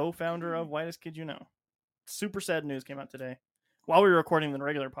 co-founder of Whitest Kid You Know. Super sad news came out today while we were recording the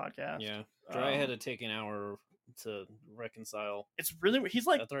regular podcast. Yeah, Dry had Um, to take an hour to reconcile. It's really he's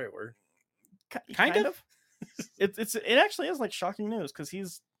like That's the right word. Kind of? it actually is like shocking news because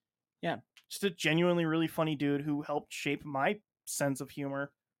he's just a genuinely really funny dude who helped shape my sense of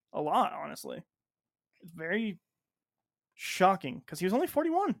humor a lot. Honestly, it's very shocking because he was only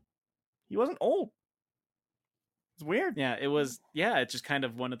 41. He wasn't old. It's weird. Yeah, it was. Yeah, it's just kind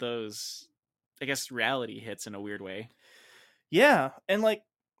of one of those, I guess, reality hits in a weird way. Yeah, and like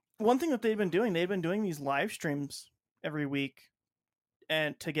one thing that they've been doing these live streams every week,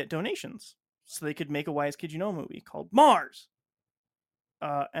 and to get donations, so they could make a Wise Kid You Know movie called Mars.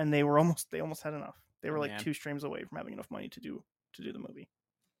 And they almost had enough. They were Oh, like man. 2 streams away from having enough money to do the movie.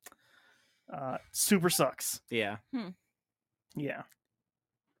 Super sucks. Yeah. Yeah.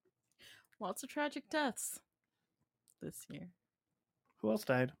 Lots of tragic deaths this year. Who else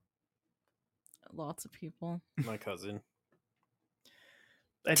died? Lots of people. My cousin.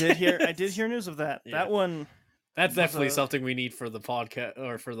 I did hear news of that. Yeah. That one. That's Was definitely a- something we need for the podcast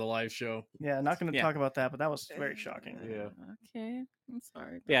or for the live show. Yeah, not going to Yeah. talk about that, but that was very shocking. Yeah. Okay. I'm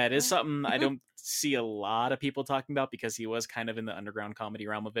sorry. about Yeah, it is that. something I don't see a lot of people talking about because he was kind of in the underground comedy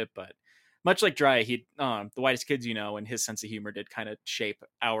realm of it. But Much like Dry, the Whitest Kids You Know, and his sense of humor did kind of shape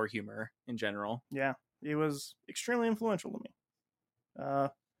our humor in general. Yeah, he was extremely influential to me.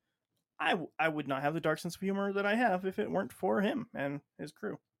 I would not have the dark sense of humor that I have if it weren't for him and his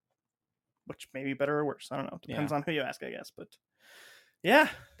crew. Which may be better or worse. I don't know. Depends on who you ask, I guess. But yeah.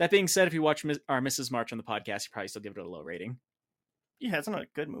 That being said, if you watch our Mrs. March on the podcast, you probably still give it a low rating. Yeah, it's not a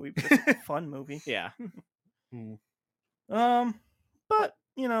good movie, but it's a fun movie. Yeah. But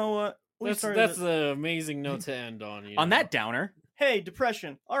you know what? That's an amazing note to end on. On that downer. Hey,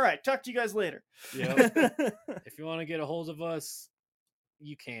 depression. All right, talk to you guys later. Yep. If you want to get a hold of us,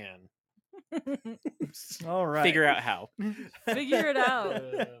 you can. All right. Figure out how. Figure it out.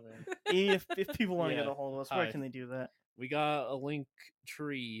 If people want to Yeah. get a hold of us, where can they do that? We got a link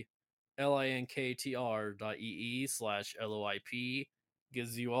tree, linktr.ee/LOIP.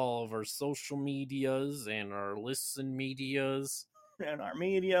 Gives you all of our social medias and our listen medias. And our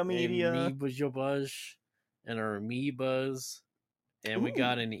media. And Meebuzz and our amoebas. And we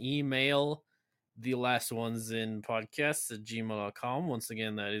got an email, the last ones in podcast at gmail.com. Once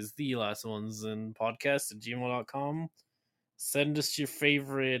again, that is the last ones in podcast at gmail.com. Send us your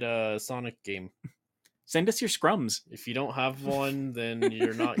favorite Sonic game. Send us your scrums. If you don't have one, then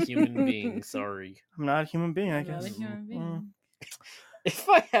you're not a human being. Sorry. I'm not a human being, I I'm not guess. a human being.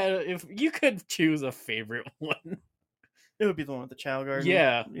 If you could choose a favorite one. It would be the one with the Chow Garden.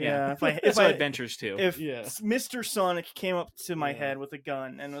 Yeah. Yeah. If I Adventures too. If Yeah. Mr. Sonic came up to my head with a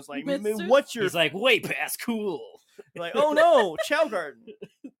gun and was like, Mr. "What's your?" He's like, way past cool. like, "Oh no, Chow Garden,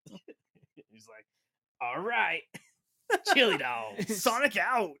 He's like, all right. Chili dog. Sonic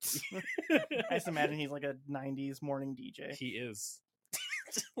out." I just imagine he's like a '90s morning DJ. He is.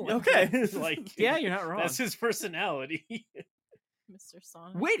 Okay. Like, Yeah, you're not wrong. That's his personality. Mr.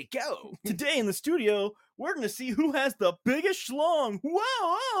 Sonic. Way to go. Today in the studio, we're gonna see who has the biggest schlong.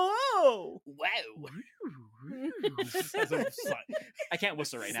 Whoa, Wow. I can't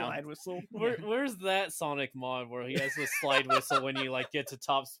whistle right now. Slide whistle. Where's that Sonic mod where he has the slide whistle when you like get to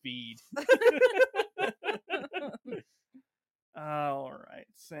top speed? All right,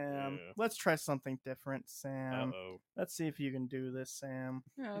 Sam. Yeah. Let's try something different, Sam. Uh-oh. Let's see if you can do this, Sam.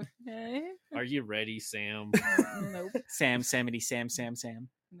 Okay. Are you ready, Sam? Nope. Sam, Samity, Sam.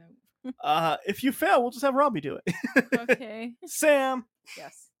 Nope. If you fail, we'll just have Robbie do it. Okay. Sam,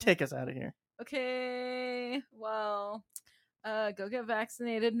 Yes. take us out of here. Okay. Well, go get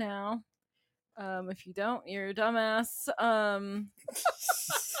vaccinated now. If you don't, you're a dumbass.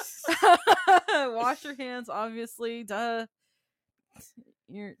 Wash your hands, obviously. Duh.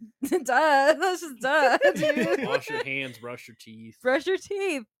 You're duh. That's just duh, dude. Wash your hands, brush your teeth. Brush your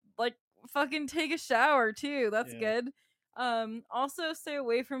teeth. Like fucking take a shower too. That's Yeah. good. Also stay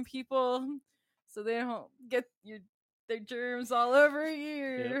away from people so they don't get their germs all over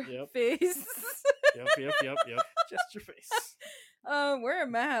your Yep. face. Yep. Just your face. Wear a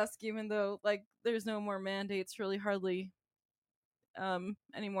mask even though like there's no more mandates really hardly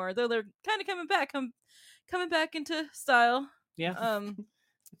anymore. Though they're kind of coming back into style. Yeah.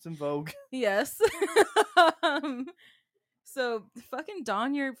 It's in vogue. Yes. So fucking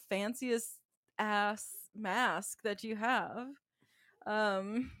don your fanciest ass mask that you have.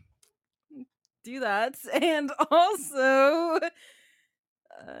 Do that. And also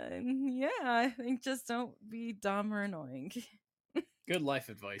yeah, I think just don't be dumb or annoying. Good life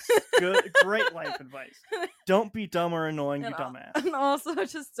advice. Great life advice. Don't be dumb or annoying, you And dumbass. And also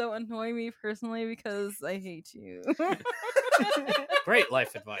just don't annoy me personally because I hate you. Great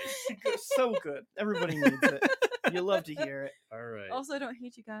life advice. So good. Everybody needs it. You love to hear it. All right. Also, I don't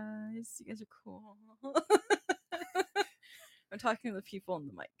hate you guys. You guys are cool. I'm talking to the people in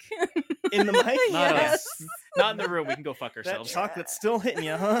the mic. In the mic? Not Yes. us. Not in the room. We can go fuck That ourselves. chocolate's still hitting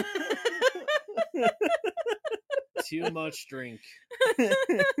you, huh? Too much drink.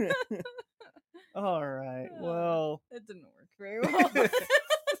 All right. Well, It didn't work very well.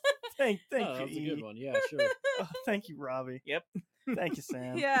 thank Oh, you. that was a E. good one. Yeah, sure. Oh, thank you, Robbie. Yep. Thank you,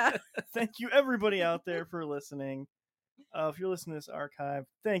 Sam. Yeah. Thank you, everybody out there, for listening. If you're listening to this archive,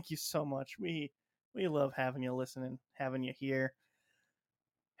 thank you so much. We love having you listening, having you here.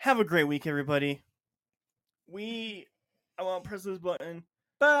 Have a great week, everybody. I won't press this button.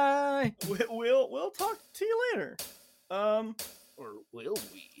 Bye. We'll talk to you later. Or will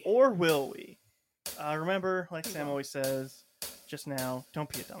we? Or will we? Remember, like Sam always says, just now, don't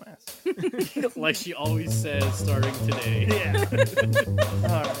be a dumbass. Like she always says, starting today. Yeah.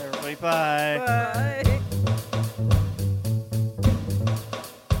 All right, everybody. Bye. Bye.